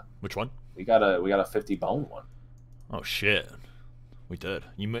 Which one? We got a 50 bone one. Oh, shit. We did.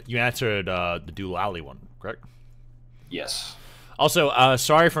 You answered the Doolally one, correct? Yes. Also,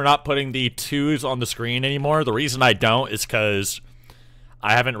 sorry for not putting the 2s on the screen anymore. The reason I don't is because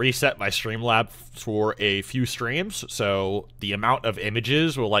I haven't reset my Streamlabs for a few streams, so the amount of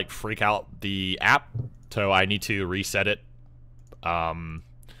images will, like, freak out the app. So I need to reset it.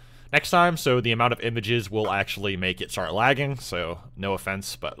 next time, so the amount of images will actually make it start lagging. So no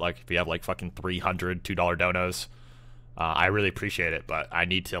offense, but like if you have like fucking 300 $2 donos, I really appreciate it, but I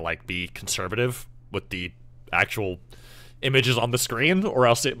need to like be conservative with the actual images on the screen, or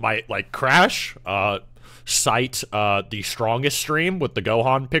else it might like crash. Cite the strongest stream with the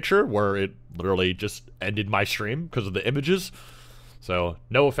Gohan picture, where it literally just ended my stream because of the images. So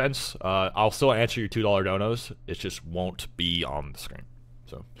no offense, I'll still answer your $2 donos. It just won't be on the screen.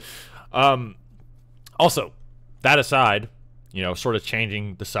 So, also, that aside, you know, sort of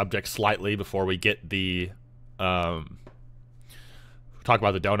changing the subject slightly before we get the talk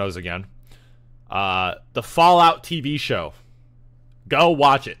about the donos again. The Fallout TV show. Go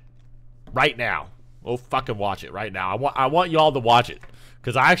watch it right now. Go fucking watch it right now. I want y'all to watch it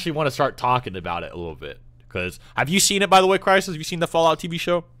because I actually want to start talking about it a little bit. Because have you seen it, by the way, Crisis? Have you seen the Fallout TV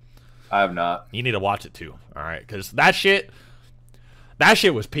show? I have not. You need to watch it too. All right, because that shit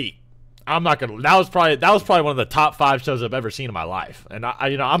was peak. I'm not gonna. That was probably one of the top 5 shows I've ever seen in my life. And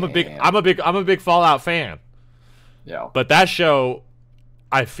I'm a big Fallout fan. Yeah. But that show,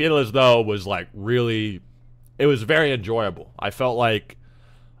 I feel as though was like really, it was very enjoyable. I felt like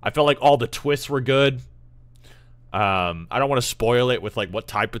all the twists were good. I don't want to spoil it with like what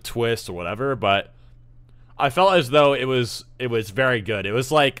type of twist or whatever, but I felt as though it was very good. It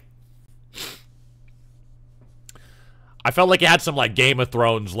was like, I felt like it had some like Game of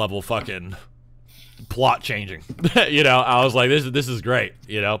Thrones level fucking plot changing. You know, I was like, this is great,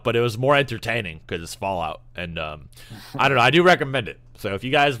 you know, but it was more entertaining because it's Fallout. And I don't know, I do recommend it. So if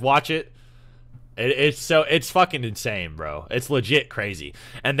you guys watch it, it's fucking insane, bro. It's legit crazy.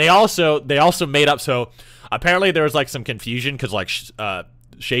 And they also made up, so apparently there was like some confusion because like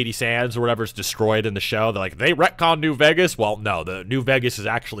Shady Sands or whatever is destroyed in the show. They're like, they retconned New Vegas. Well, no, the New Vegas is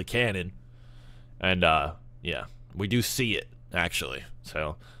actually canon. And yeah, we do see it actually.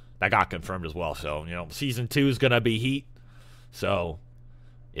 So that got confirmed as well. So, you know, season 2 is gonna be heat. So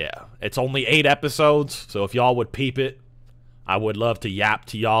yeah, it's only 8 episodes. So if y'all would peep it, I would love to yap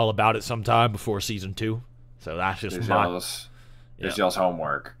to y'all about it sometime before season 2. So that's just It's y'all's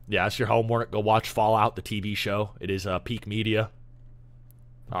homework. Yeah, that's your homework. Go watch Fallout, the TV show. It is Peak Media.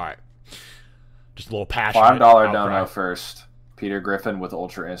 All right. Just a little passionate. $5 dono first. Peter Griffin with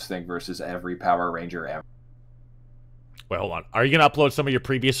Ultra Instinct versus every Power Ranger ever. Wait, hold on. Are you going to upload some of your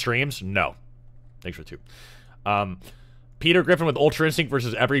previous streams? No. Thanks for 2. Peter Griffin with Ultra Instinct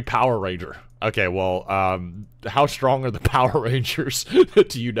versus every Power Ranger. Okay, well, how strong are the Power Rangers?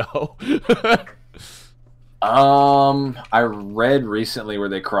 Do you know? I read recently where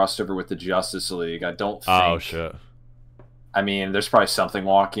they crossed over with the Justice League. I don't think. Oh shit. I mean, there's probably something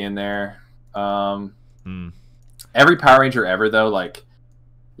wonky in there. Every Power Ranger ever, though, like,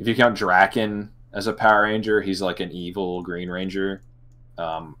 if you count Draken as a Power Ranger, he's like an evil Green Ranger.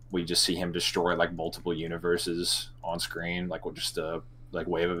 We just see him destroy like multiple universes on screen, like with just a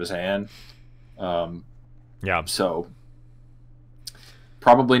wave of his hand. Yeah. So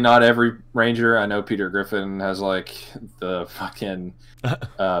probably not every Ranger. I know Peter Griffin has like the fucking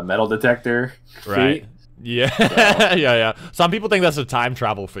metal detector right feat. Yeah. So. Yeah. Some people think that's a time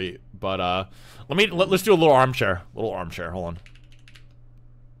travel feat, but let's do a little armchair. Hold on.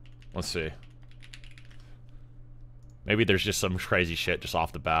 Let's see. Maybe there's just some crazy shit just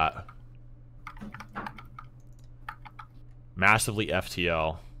off the bat. Massively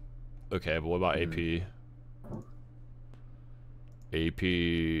FTL. Okay, but what about AP? AP.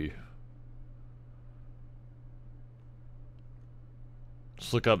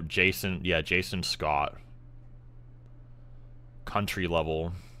 Let's look up Jason. Yeah, Jason Scott. Country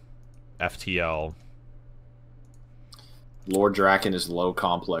level. FTL. Lord Draken is low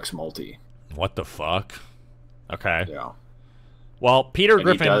complex multi. What the fuck? Okay. Yeah. Well, Peter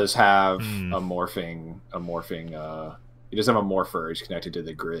Griffin he does have a morphing. He does have a morpher. He's connected to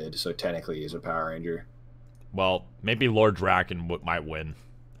the grid, so technically he's a Power Ranger. Well, maybe Lord Draken might win.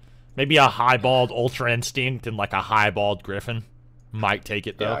 Maybe a highballed Ultra Instinct and like a highballed Griffin might take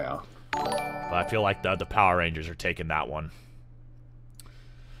it though. Yeah. But I feel like the Power Rangers are taking that one.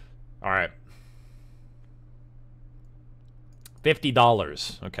 All right.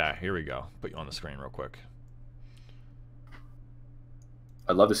 $50. Okay, here we go. Put you on the screen real quick.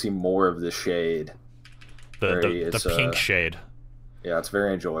 I'd love to see more of the shade. The pink shade. Yeah, it's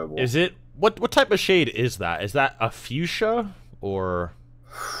very enjoyable. Is it what type of shade is that? Is that a fuchsia or?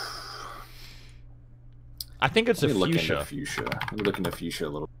 I think it's a fuchsia. Let me look into fuchsia a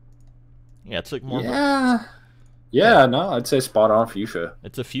little. Yeah, it's like more. Yeah. No, I'd say spot on fuchsia.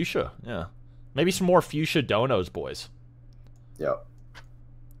 It's a fuchsia. Yeah, maybe some more fuchsia donos, boys. Yep.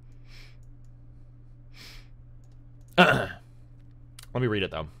 Let me read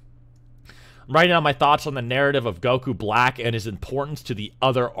it though. writing down my thoughts on the narrative of Goku Black and his importance to the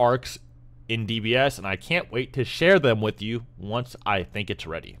other arcs in DBS, and I can't wait to share them with you once I think it's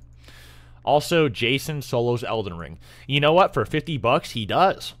ready. Also, Jason solos Elden Ring. You know what? For $50, he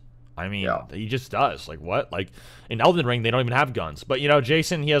does. I mean, he just does. Like, what? Like, in Elden Ring, they don't even have guns. But, you know,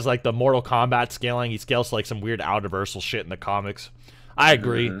 Jason, he has, like, the Mortal Kombat scaling. He scales to, like, some weird out-universal shit in the comics. I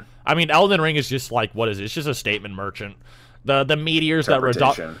agree. I mean, Elden Ring is just, like, what is it? It's just a statement merchant. The meteors that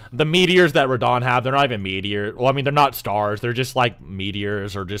Radon have, they're not even meteors. Well, I mean, they're not stars. They're just like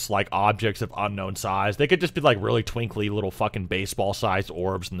meteors or just like objects of unknown size. They could just be like really twinkly little fucking baseball-sized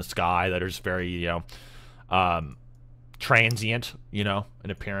orbs in the sky that are just very, you know, transient, you know,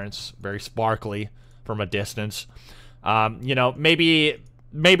 in appearance, very sparkly from a distance. You know, maybe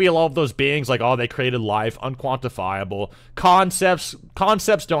a lot of those beings, like, oh, they created life, unquantifiable. Concepts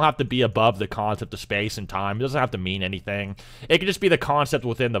don't have to be above the concept of space and time. It doesn't have to mean anything. It could just be the concept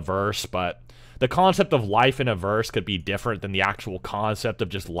within the verse, but the concept of life in a verse could be different than the actual concept of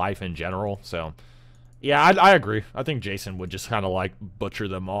just life in general. So, yeah, I agree. I think Jason would just kind of, like, butcher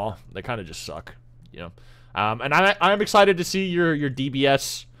them all. They kind of just suck, you know. And I'm excited to see your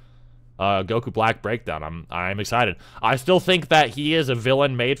DBS Goku Black breakdown. I'm excited. I still think that he is a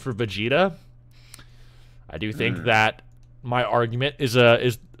villain made for Vegeta. I do think that my argument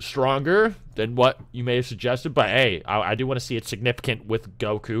is stronger than what you may have suggested, but hey, I do want to see it significant with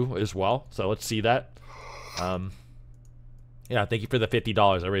Goku as well. So let's see that. Yeah, thank you for the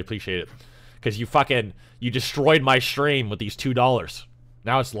 $50. I really appreciate it. Because you destroyed my stream with these $2.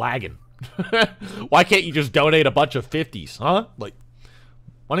 Now it's lagging. Why can't you just donate a bunch of 50s, huh? Like,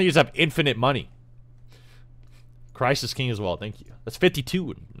 why don't you just have infinite money? Crisis King as well, thank you. That's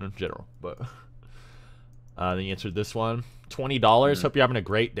 52 in general, but then you answered this one. $20. Hope you're having a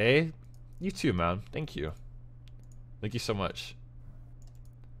great day. You too, man. Thank you. Thank you so much.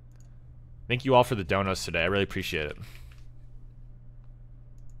 Thank you all for the donuts today. I really appreciate it.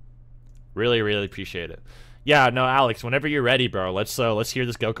 Really, really appreciate it. Yeah, no, Alex, whenever you're ready, bro, let's hear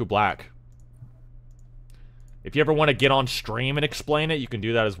this Goku Black. If you ever want to get on stream and explain it, you can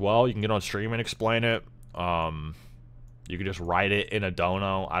do that as well. You can get on stream and explain it. You can just write it in a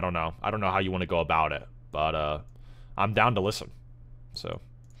dono. I don't know. I don't know how you want to go about it, but I'm down to listen. So.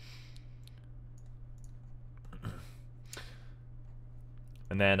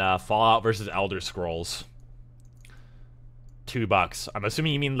 And then Fallout versus Elder Scrolls. $2. I'm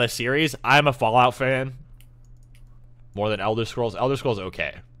assuming you mean the series. I'm a Fallout fan more than Elder Scrolls. Elder Scrolls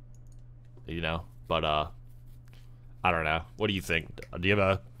okay, you know, but I don't know. What do you think? Do you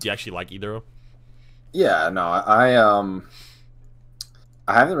actually like either of them? Yeah, no, I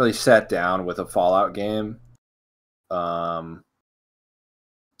haven't really sat down with a Fallout game. You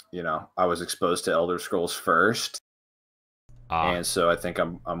know, I was exposed to Elder Scrolls first, and so I think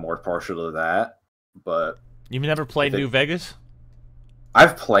I'm more partial to that. But you've never played New Vegas?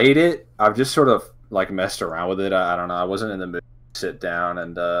 I've played it. I've just sort of like messed around with it. I don't know. I wasn't in the mood to sit down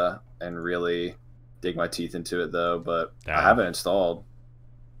and really dig my teeth into it though. But I have it installed.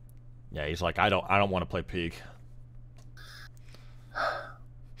 Yeah, he's like, I don't want to play Peak.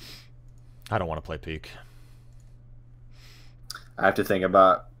 I don't want to play Peak. I have to think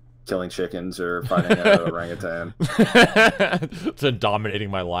about killing chickens or fighting an orangutan. It's dominating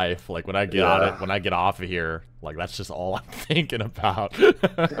my life. Like when I get on it, when I get off of here, like that's just all I'm thinking about.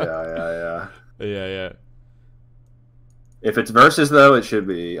 Yeah. If it's versus though, it should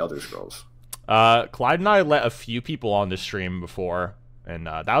be Elder Scrolls. Clyde and I let a few people on the stream before, and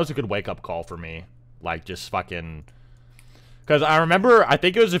that was a good wake up call for me. Like just fucking. Because I remember, I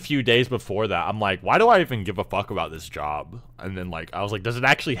think it was a few days before that, I'm like, why do I even give a fuck about this job? And then, like, I was like, does it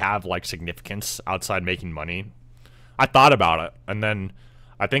actually have, like, significance outside making money? I thought about it, and then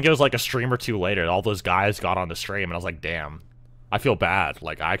I think it was, like, a stream or two later, all those guys got on the stream, and I was like, damn, I feel bad.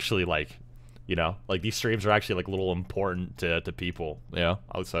 Like, I actually, like, you know, like, these streams are actually, like, a little important to people, you know?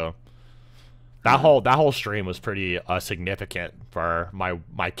 So, that whole stream was pretty significant for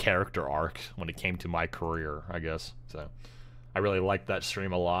my character arc when it came to my career, I guess, so. I really liked that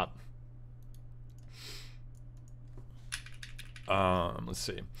stream a lot. Let's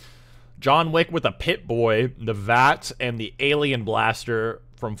see. John Wick with a Pit-Boy, the VAT, and the Alien Blaster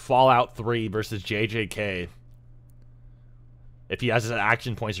from Fallout 3 versus JJK. If he has his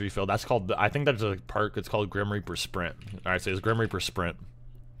action points refilled, that's called, I think that's a perk, it's called Grim Reaper Sprint. Alright, so it's Grim Reaper Sprint.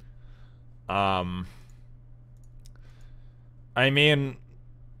 I mean,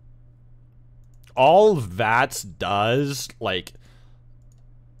 all VATS does, like,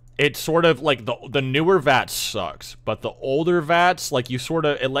 it's sort of like the newer VATS sucks, but the older VATS, like, you sort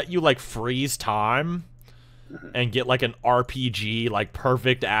of, it let you like freeze time, and get like an RPG, like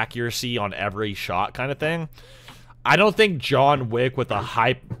perfect accuracy on every shot kind of thing. I don't think John Wick with a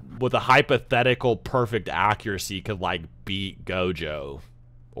hypothetical perfect accuracy could like beat Gojo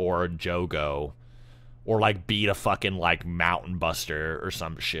or Jogo or like beat a fucking like Mountain Buster or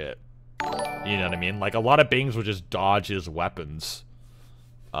some shit. You know what I mean? Like a lot of Bings would just dodge his weapons.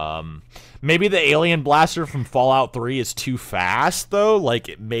 Maybe the alien blaster from Fallout 3 is too fast though. Like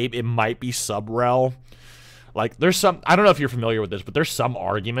it might be sub-rel. Like there's some, I don't know if you're familiar with this, but there's some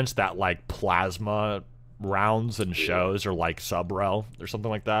arguments that like plasma rounds and shows are like sub-rel or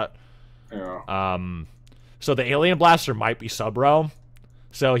something like that. Yeah. So the alien blaster might be sub-rel.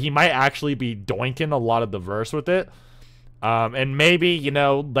 So he might actually be doinking a lot of the verse with it. And maybe, you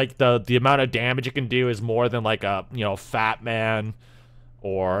know, like the amount of damage it can do is more than like a, you know, Fat Man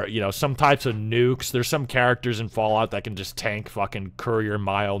or, you know, some types of nukes. There's some characters in Fallout that can just tank fucking courier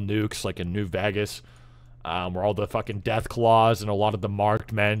mile nukes like in New Vegas. Where all the fucking Death Claws and a lot of the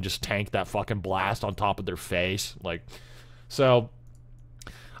marked men just tank that fucking blast on top of their face. Like, so,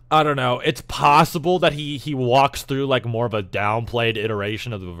 I don't know. It's possible that he walks through like more of a downplayed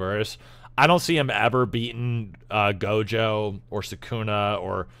iteration of the verse. I don't see him ever beating Gojo or Sukuna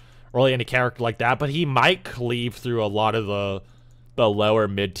or really any character like that, but he might cleave through a lot of the lower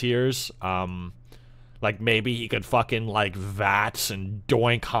mid tiers. Like maybe he could fucking like Vats and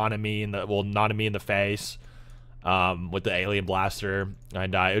doink Hanami in the Nanami in the face with the alien blaster,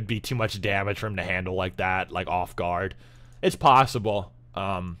 and it would be too much damage for him to handle like that, like off guard. It's possible.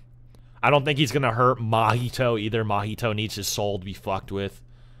 I don't think he's gonna hurt Mahito either. Mahito needs his soul to be fucked with.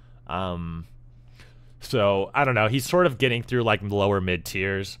 So I don't know. He's sort of getting through like lower mid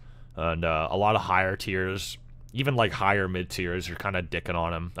tiers, and a lot of higher tiers, even like higher mid tiers, are kind of dicking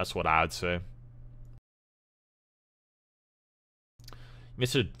on him. That's what I would say.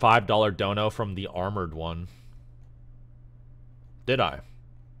 Missed a $5 dono from the armored one. Did I?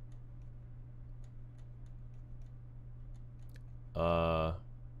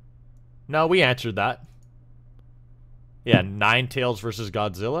 No, we answered that. Yeah, Ninetales versus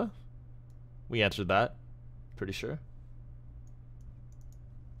Godzilla. We answered that. Pretty sure.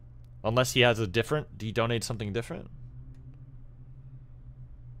 Unless he has a different... Do you donate something different?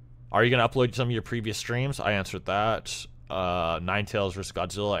 Are you going to upload some of your previous streams? I answered that. Ninetales versus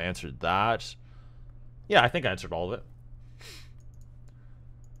Godzilla, I answered that. Yeah, I think I answered all of it.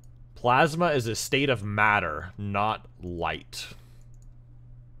 Plasma is a state of matter, not light.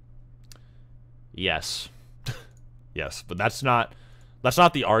 Yes. Yes, but that's not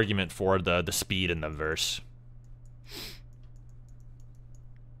the argument for the speed in the verse.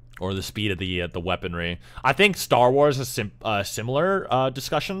 Or the speed of the weaponry. I think Star Wars has similar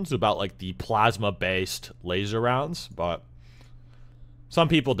discussions about like the plasma-based laser rounds, but some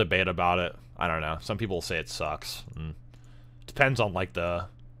people debate about it. I don't know. Some people say it sucks. It depends on like the.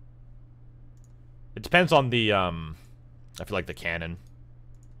 It depends on the I feel like the canon.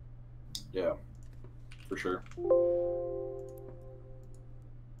 Yeah, for sure. All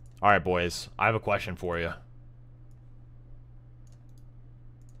right, boys. I have a question for you.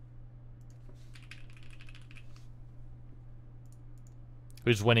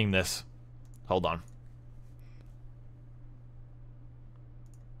 Who's winning this? Hold on.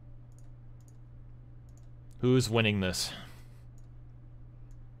 Who's winning this?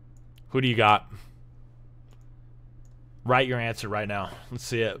 Who do you got? Write your answer right now. Let's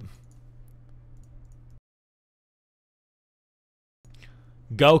see it.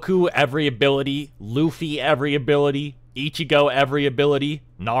 Goku, every ability. Luffy, every ability. Ichigo, every ability.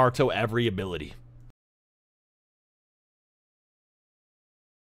 Naruto, every ability.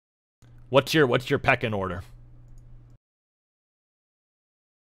 What's your pecking order?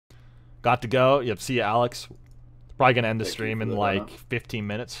 Got to go. Yep, see you, Alex. Probably gonna end the stream in like 15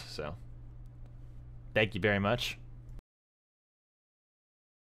 minutes, so thank you very much.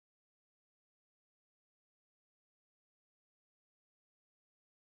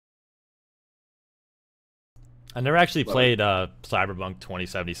 I never actually played Cyberpunk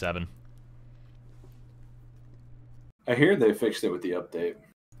 2077. I hear they fixed it with the update.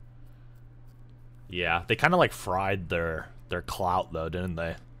 Yeah, they kind of like fried their clout though, didn't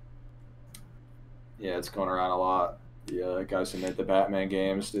they? Yeah, it's going around a lot. The guys who made the Batman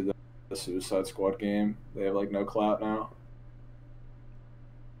games did the Suicide Squad game. They have like no clout now.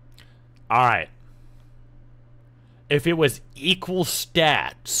 All right. If it was equal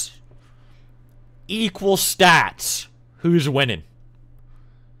stats, who's winning?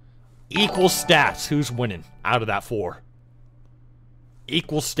 Equal stats, who's winning out of that 4?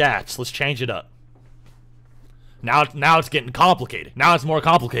 Equal stats. Let's change it up. Now it's getting complicated. Now it's more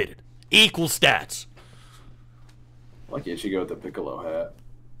complicated. Equal stats. Like Ichigo with the Piccolo hat.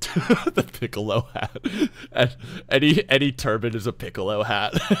 The Piccolo hat. And any turban is a Piccolo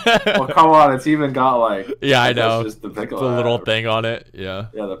hat. Well, come on, it's even got like yeah, I know. Just the Piccolo the little hat. thing on it. Yeah.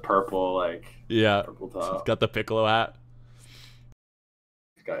 Yeah, the purple purple top. It's got the Piccolo hat.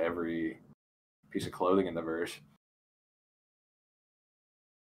 It's got every piece of clothing in the verse.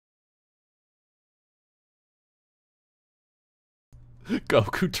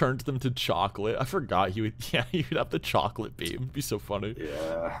 Goku turned them to chocolate. I forgot he would. Yeah, he would have the chocolate beam. It'd be so funny.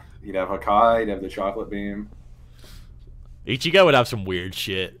 Yeah, he'd have Hakai. He'd have the chocolate beam. Ichigo would have some weird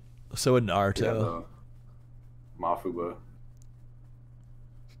shit. So would Naruto. Mafuba.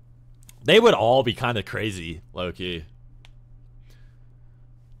 They would all be kind of crazy, low-key.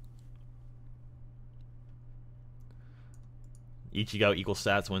 Ichigo equal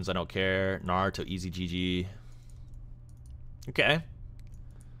stats wins. I don't care. Naruto easy GG. Okay.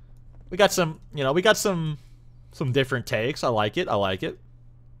 We got some, we got some different takes. I like it. I like it.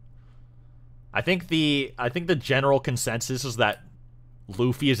 I think the general consensus is that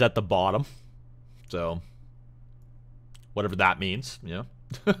Luffy is at the bottom. So whatever that means,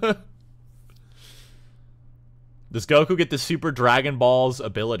 Does Goku get the Super Dragon Ball's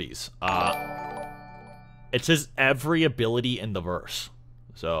abilities? It says every ability in the verse.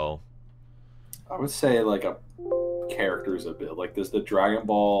 So I would say like a character's ability. Like, does the Dragon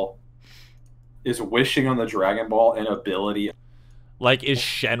Ball is wishing on the Dragon Ball an ability? Like, is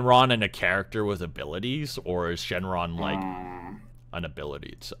Shenron a character with abilities, or is Shenron like an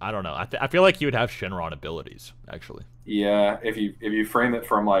ability? I don't know. I feel like he would have Shenron abilities, actually. Yeah, if you frame it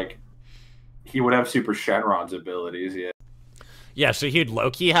from like, he would have Super Shenron's abilities. Yeah. Yeah, so he'd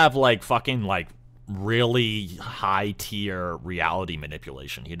low-key have like fucking like really high tier reality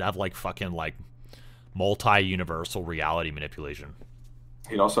manipulation. He'd have like fucking like multi-universal reality manipulation.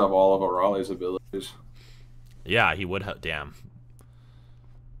 He'd also have all of Aralei's abilities. Yeah, he would have. Damn.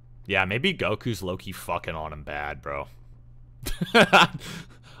 Yeah, maybe Goku's low-key fucking on him bad, bro.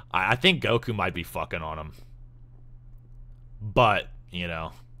 I think Goku might be fucking on him. But,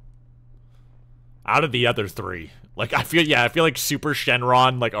 out of the other three, like, I feel like Super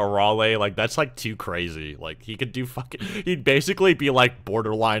Shenron, like, Arale, like, that's, like, too crazy. Like, he could do he'd basically be, like,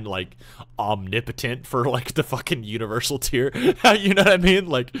 borderline, like, omnipotent for, like, the fucking universal tier. You know what I mean?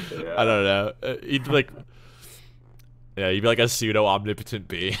 Like, yeah. I don't know. He'd, like, yeah, he'd be, like, a pseudo-omnipotent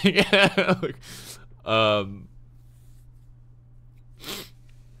being. Like,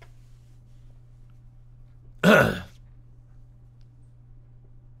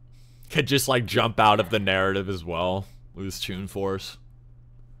 could just like jump out of the narrative as well with his Toon Force.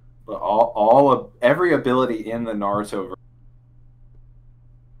 But every ability in the Naruto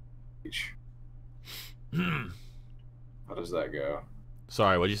version. How does that go?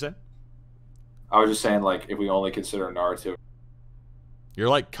 Sorry, what'd you say? I was just saying, like, if we only consider Naruto. You're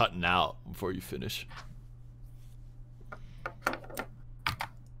like cutting out before you finish.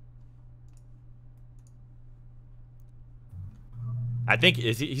 I think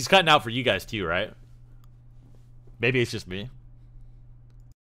he's cutting out for you guys too, right? Maybe it's just me.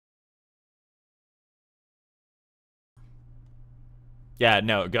 Yeah,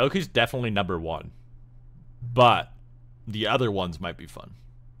 no, Goku's definitely number one. But the other ones might be fun.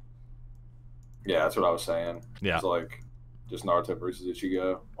 Yeah, that's what I was saying. Yeah. It's like just Naruto versus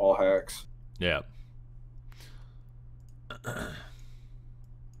Ichigo, all hacks. Yeah.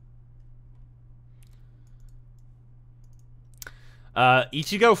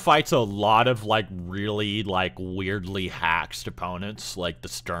 Ichigo fights a lot of like really like weirdly hacked opponents, like the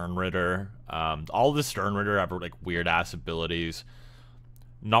Stern Ritter. All the Stern Ritter have like weird ass abilities.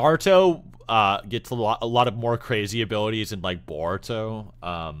 Naruto gets a lot of more crazy abilities in like Boruto.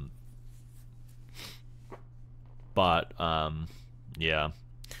 But yeah,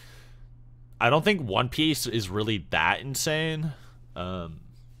 I don't think One Piece is really that insane.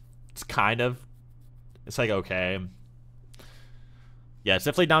 It's like okay. Yeah, it's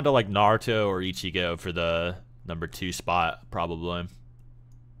definitely down to like Naruto or Ichigo for the number 2 spot, probably.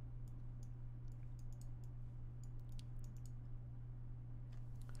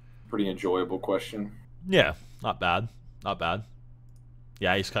 Pretty enjoyable question. Yeah, not bad. Not bad.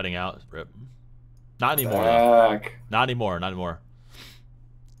 Yeah, he's cutting out. Rip. Not anymore. Not anymore. Not anymore.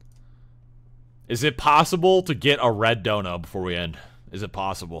 Is it possible to get a red dono before we end? Is it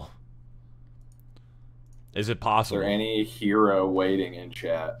possible? Is it possible? Is there any hero waiting in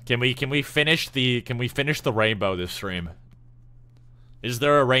chat? Can we finish the rainbow this stream? Is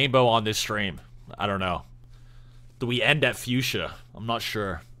there a rainbow on this stream? I don't know. Do we end at fuchsia? I'm not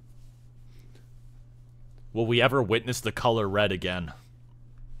sure. Will we ever witness the color red again?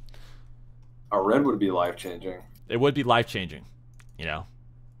 A red would be life-changing. It would be life-changing, you know?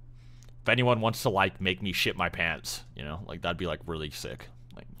 If anyone wants to, like, make me shit my pants, you know? Like, that'd be, like, really sick.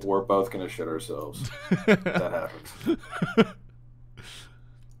 Like, We're both gonna shit ourselves. If that happens.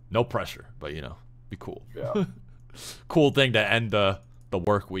 no pressure, but, you know, be cool. Yeah. Cool thing to end the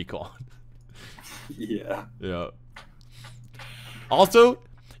work week on. Yeah. Yeah. Also,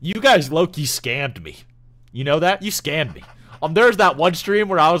 you guys low-key scammed me. You know that? You scammed me. There's that one stream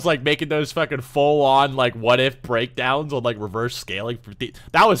where I was, like, making those fucking full-on, like, what-if breakdowns on, like, reverse scaling.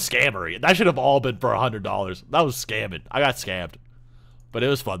 That was scammery. That should have all been for $100. That was scamming. I got scammed. But it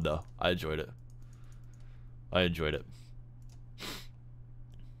was fun, though. I enjoyed it. I enjoyed it.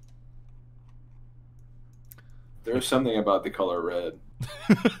 There's something about the color red.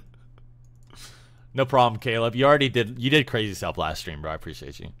 No problem, Caleb. You did crazy stuff last stream, bro. I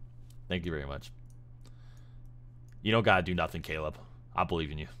appreciate you. Thank you very much. You don't gotta do nothing, Caleb. I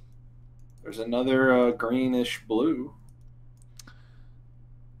believe in you. There's another greenish blue.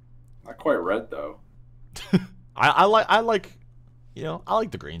 Not quite red though. I like you know, I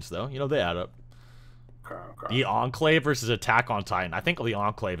like the greens though. You know, they add up. Okay. The Enclave versus Attack on Titan. I think the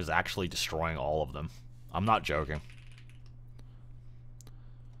Enclave is actually destroying all of them. I'm not joking.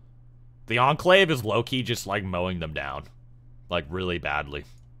 The Enclave is low-key just like mowing them down. Like really badly.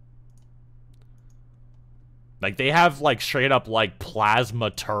 Like, they have, like, straight up, like,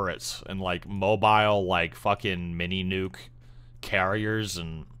 plasma turrets and, like, mobile, like, fucking mini-nuke carriers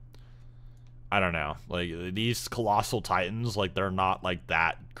and... I don't know. Like, these Colossal Titans, like, they're not, like,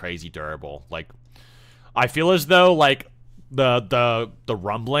 that crazy durable. Like, I feel as though, like, the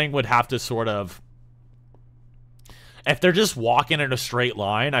Rumbling would have to sort of... If they're just walking in a straight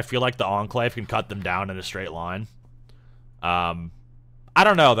line, I feel like the Enclave can cut them down in a straight line. I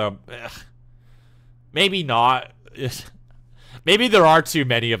don't know, though. Ugh. Maybe not. Maybe there are too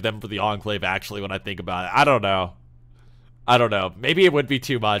many of them for the Enclave, actually, when I think about it. I don't know. I don't know. Maybe it would be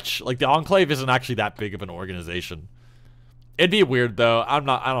too much. Like, the Enclave isn't actually that big of an organization. It'd be weird, though. I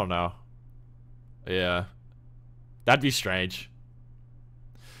don't know. Yeah. That'd be strange.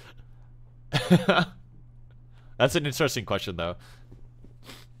 That's an interesting question, though.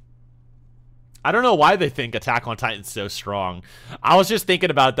 I don't know why they think Attack on Titan's so strong. I was just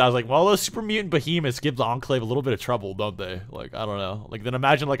thinking about that. I was like, well, those super mutant behemoths give the Enclave a little bit of trouble, don't they? Like, I don't know. Like, then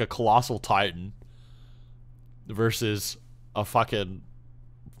imagine, like, a Colossal Titan versus a fucking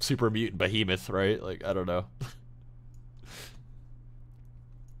super mutant behemoth, right? Like, I don't know.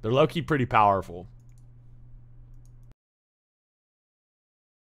 They're low-key pretty powerful.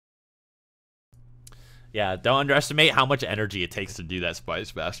 Yeah, don't underestimate how much energy it takes to do that,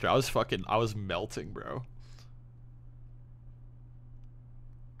 Spice Master. I was melting, bro.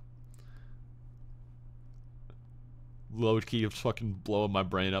 Low key of fucking blowing my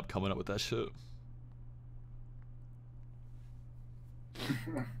brain up coming up with that shit.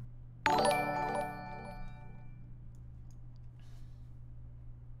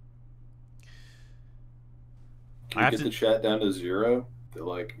 Can you get the chat down to 0? The,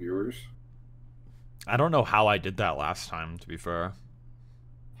 like, viewers? I don't know how I did that last time, to be fair.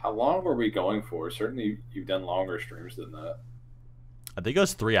 How long were we going for? Certainly you've done longer streams than that. I think it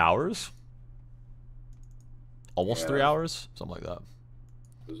was 3 hours. Almost 3 hours? Something like that.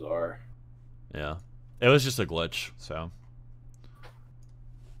 Bizarre. Yeah. It was just a glitch, so.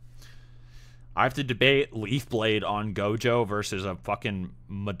 I have to debate Leaf Blade on Gojo versus a fucking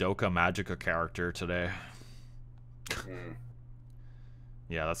Madoka Magica character today.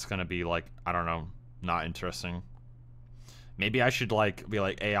 Yeah, that's gonna be, like, I don't know, not interesting. Maybe I should, like, be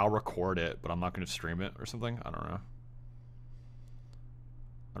like, hey, I'll record it, but I'm not gonna stream it or something. I don't know.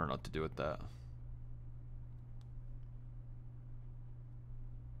 I don't know what to do with that.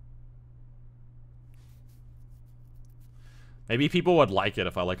 Maybe people would like it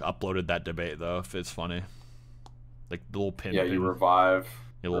if I, like, uploaded that debate, though, if it's funny. Like, the little pin. Yeah, you revive.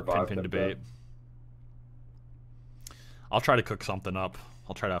 Yeah, little pin debate. I'll try to cook something up.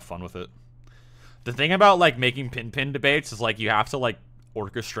 I'll try to have fun with it. The thing about, like, making pin debates is, like, you have to, like,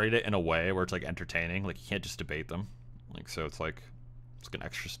 orchestrate it in a way where it's, like, entertaining. Like, you can't just debate them. Like, so it's, like, it's like an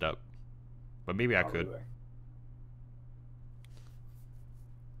extra step. But maybe I could.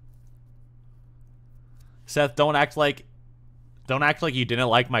 Seth, don't act like you didn't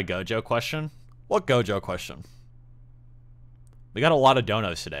like my Gojo question. What Gojo question? We got a lot of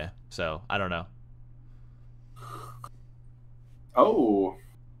donos today, so I don't know. Oh.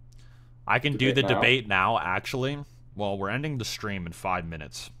 I can do the debate now, actually. Well, we're ending the stream in 5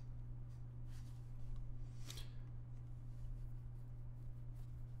 minutes.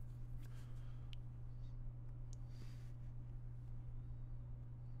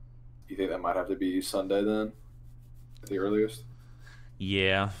 You think that might have to be Sunday then? The earliest.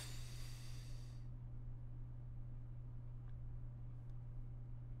 Yeah.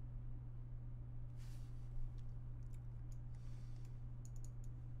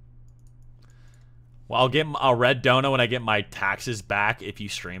 Well, I'll get a red dono when I get my taxes back if you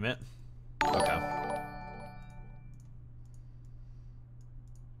stream it. Okay.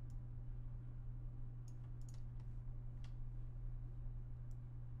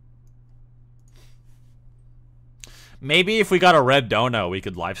 Maybe if we got a red dono, we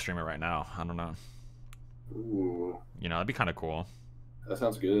could live stream it right now. I don't know. Ooh. You know, that'd be kind of cool. That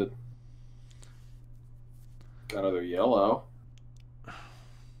sounds good. Got another yellow.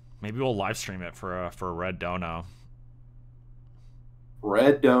 Maybe we'll live stream it for a red dono.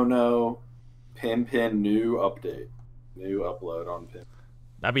 Red dono, Pin new update, new upload on Pin.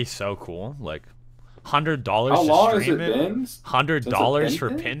 That'd be so cool. Like $100 How long to has it stream it. been? $100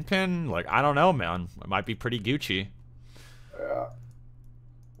 for Pin. Like I don't know, man. It might be pretty Gucci. Yeah.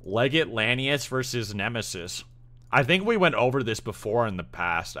 Leggett Lanius versus Nemesis. I think we went over this before in the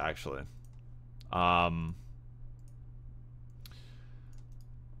past, actually.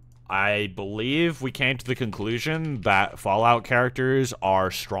 I believe we came to the conclusion that Fallout characters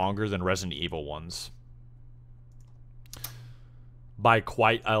are stronger than Resident Evil ones. By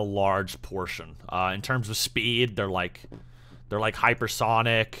quite a large portion. In terms of speed, they're like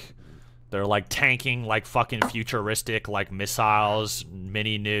hypersonic. They're like tanking like fucking futuristic like missiles,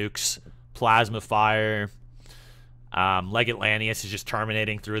 mini nukes, plasma fire. Leggett Lanius is just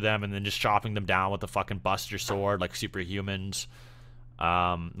terminating through them and then just chopping them down with a fucking Buster Sword like superhumans.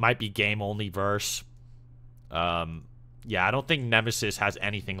 Might be game only verse. Yeah, I don't think Nemesis has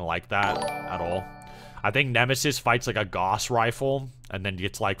anything like that at all. I think Nemesis fights like a Gauss rifle and then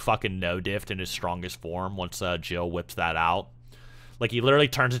gets like fucking no-diffed in his strongest form once Jill whips that out. Like he literally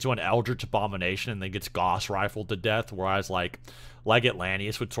turns into an Eldritch Abomination and then gets Gauss rifled to death, whereas like Leggett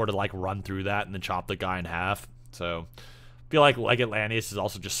Lanius would sort of like run through that and then chop the guy in half. So I feel like Leggett Lanius is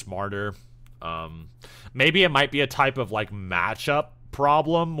also just smarter. Maybe it might be a type of like matchup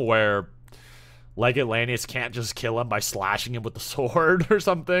problem where Leggett Lanius can't just kill him by slashing him with the sword or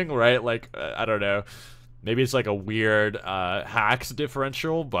something, right? Like, I don't know. Maybe it's like a weird hacks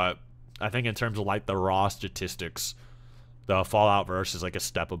differential, but I think in terms of like the raw statistics, the Fallout verse is like a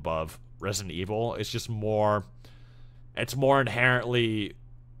step above Resident Evil. It's just more, it's more inherently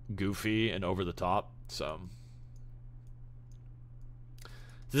goofy and over the top, so.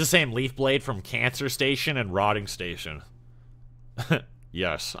 This is the same Leaf Blade from Cancer Station and Rotting Station.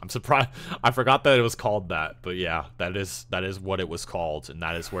 Yes, I'm surprised. I forgot that it was called that, but yeah, that is what it was called, and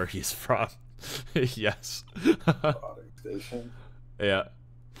that is where he's from. Yes. Rotting Station. Yeah.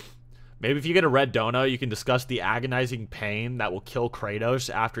 Maybe if you get a red dono, you can discuss the agonizing pain that will kill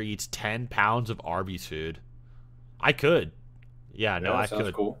Kratos after he eats 10 pounds of Arby's food. I could. Yeah, no, I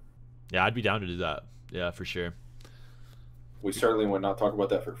could. Cool. Yeah, I'd be down to do that. Yeah, for sure. We certainly would not talk about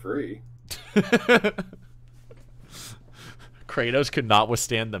that for free. Kratos could not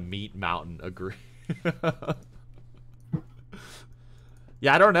withstand the meat mountain. Agree.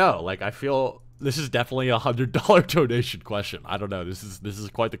 Yeah, I don't know. Like, I feel this is definitely a $100 donation question. I don't know. This is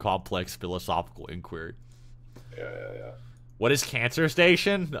quite the complex philosophical inquiry. Yeah. What is Cancer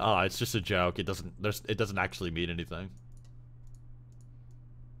Station? Oh, it's just a joke. It doesn't actually mean anything.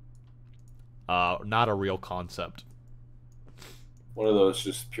 Not a real concept. One of those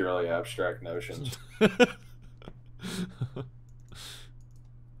just purely abstract notions.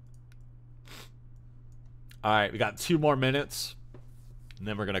 All right, we got 2 more minutes, and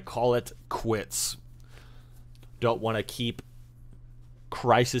then we're going to call it quits. Don't want to keep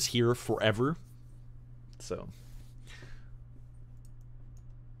Crisis here forever. So.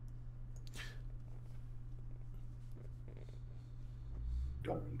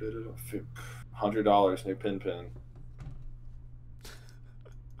 $100 new pin.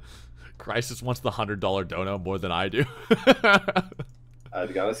 Crisis wants the $100 dono more than I do. I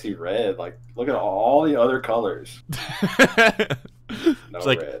gotta see red. Like, look at all the other colors.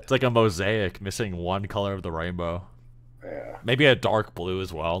 It's like a mosaic missing one color of the rainbow. Yeah. Maybe a dark blue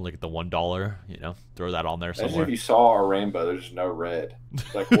as well, like the $1. You know, throw that on there somewhere. Imagine if you saw a rainbow, there's no red.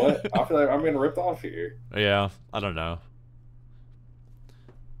 It's like, what? I feel like I'm getting ripped off here. Yeah, I don't know.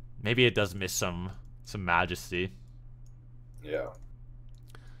 Maybe it does miss some majesty. Yeah.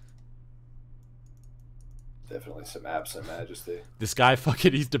 Definitely some absent majesty. This guy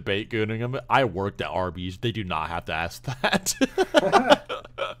fucking, he's debate gooning him. I worked at Arby's. They do not have to ask that.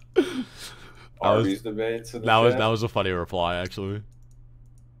 Arby's debates. That was a funny reply, actually.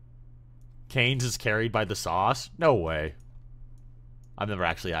 Cane's is carried by the sauce? No way. I've never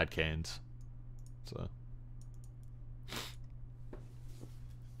actually had Cane's. So.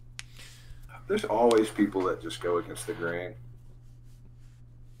 There's always people that just go against the grain.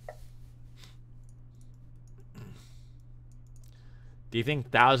 Do you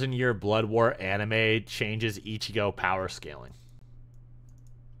think Thousand Year Blood War anime changes Ichigo power scaling?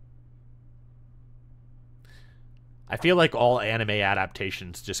 I feel like all anime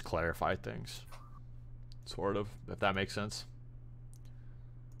adaptations just clarify things. Sort of, if that makes sense.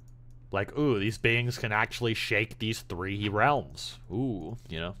 Like, ooh, these beings can actually shake these 3 realms. Ooh,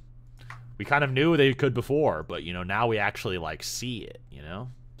 you know. We kind of knew they could before, but, you know, now we actually, like, see it, you know?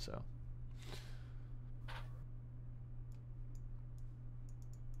 So.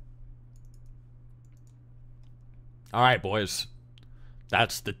 All right, boys.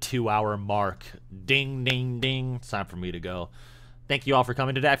 That's the 2-hour mark. Ding, ding, ding. It's time for me to go. Thank you all for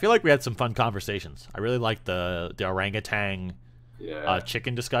coming today. I feel like we had some fun conversations. I really liked the orangutan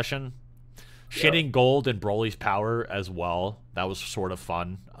chicken discussion. Shitting gold and Broly's power as well. That was sort of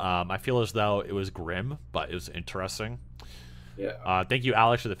fun. I feel as though it was grim, but it was interesting. Yeah. Thank you,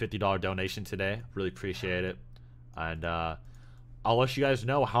 Alex, for the $50 donation today. Really appreciate it. And I'll let you guys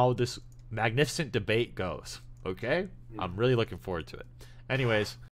know how this magnificent debate goes. Okay? I'm really looking forward to it. Anyways.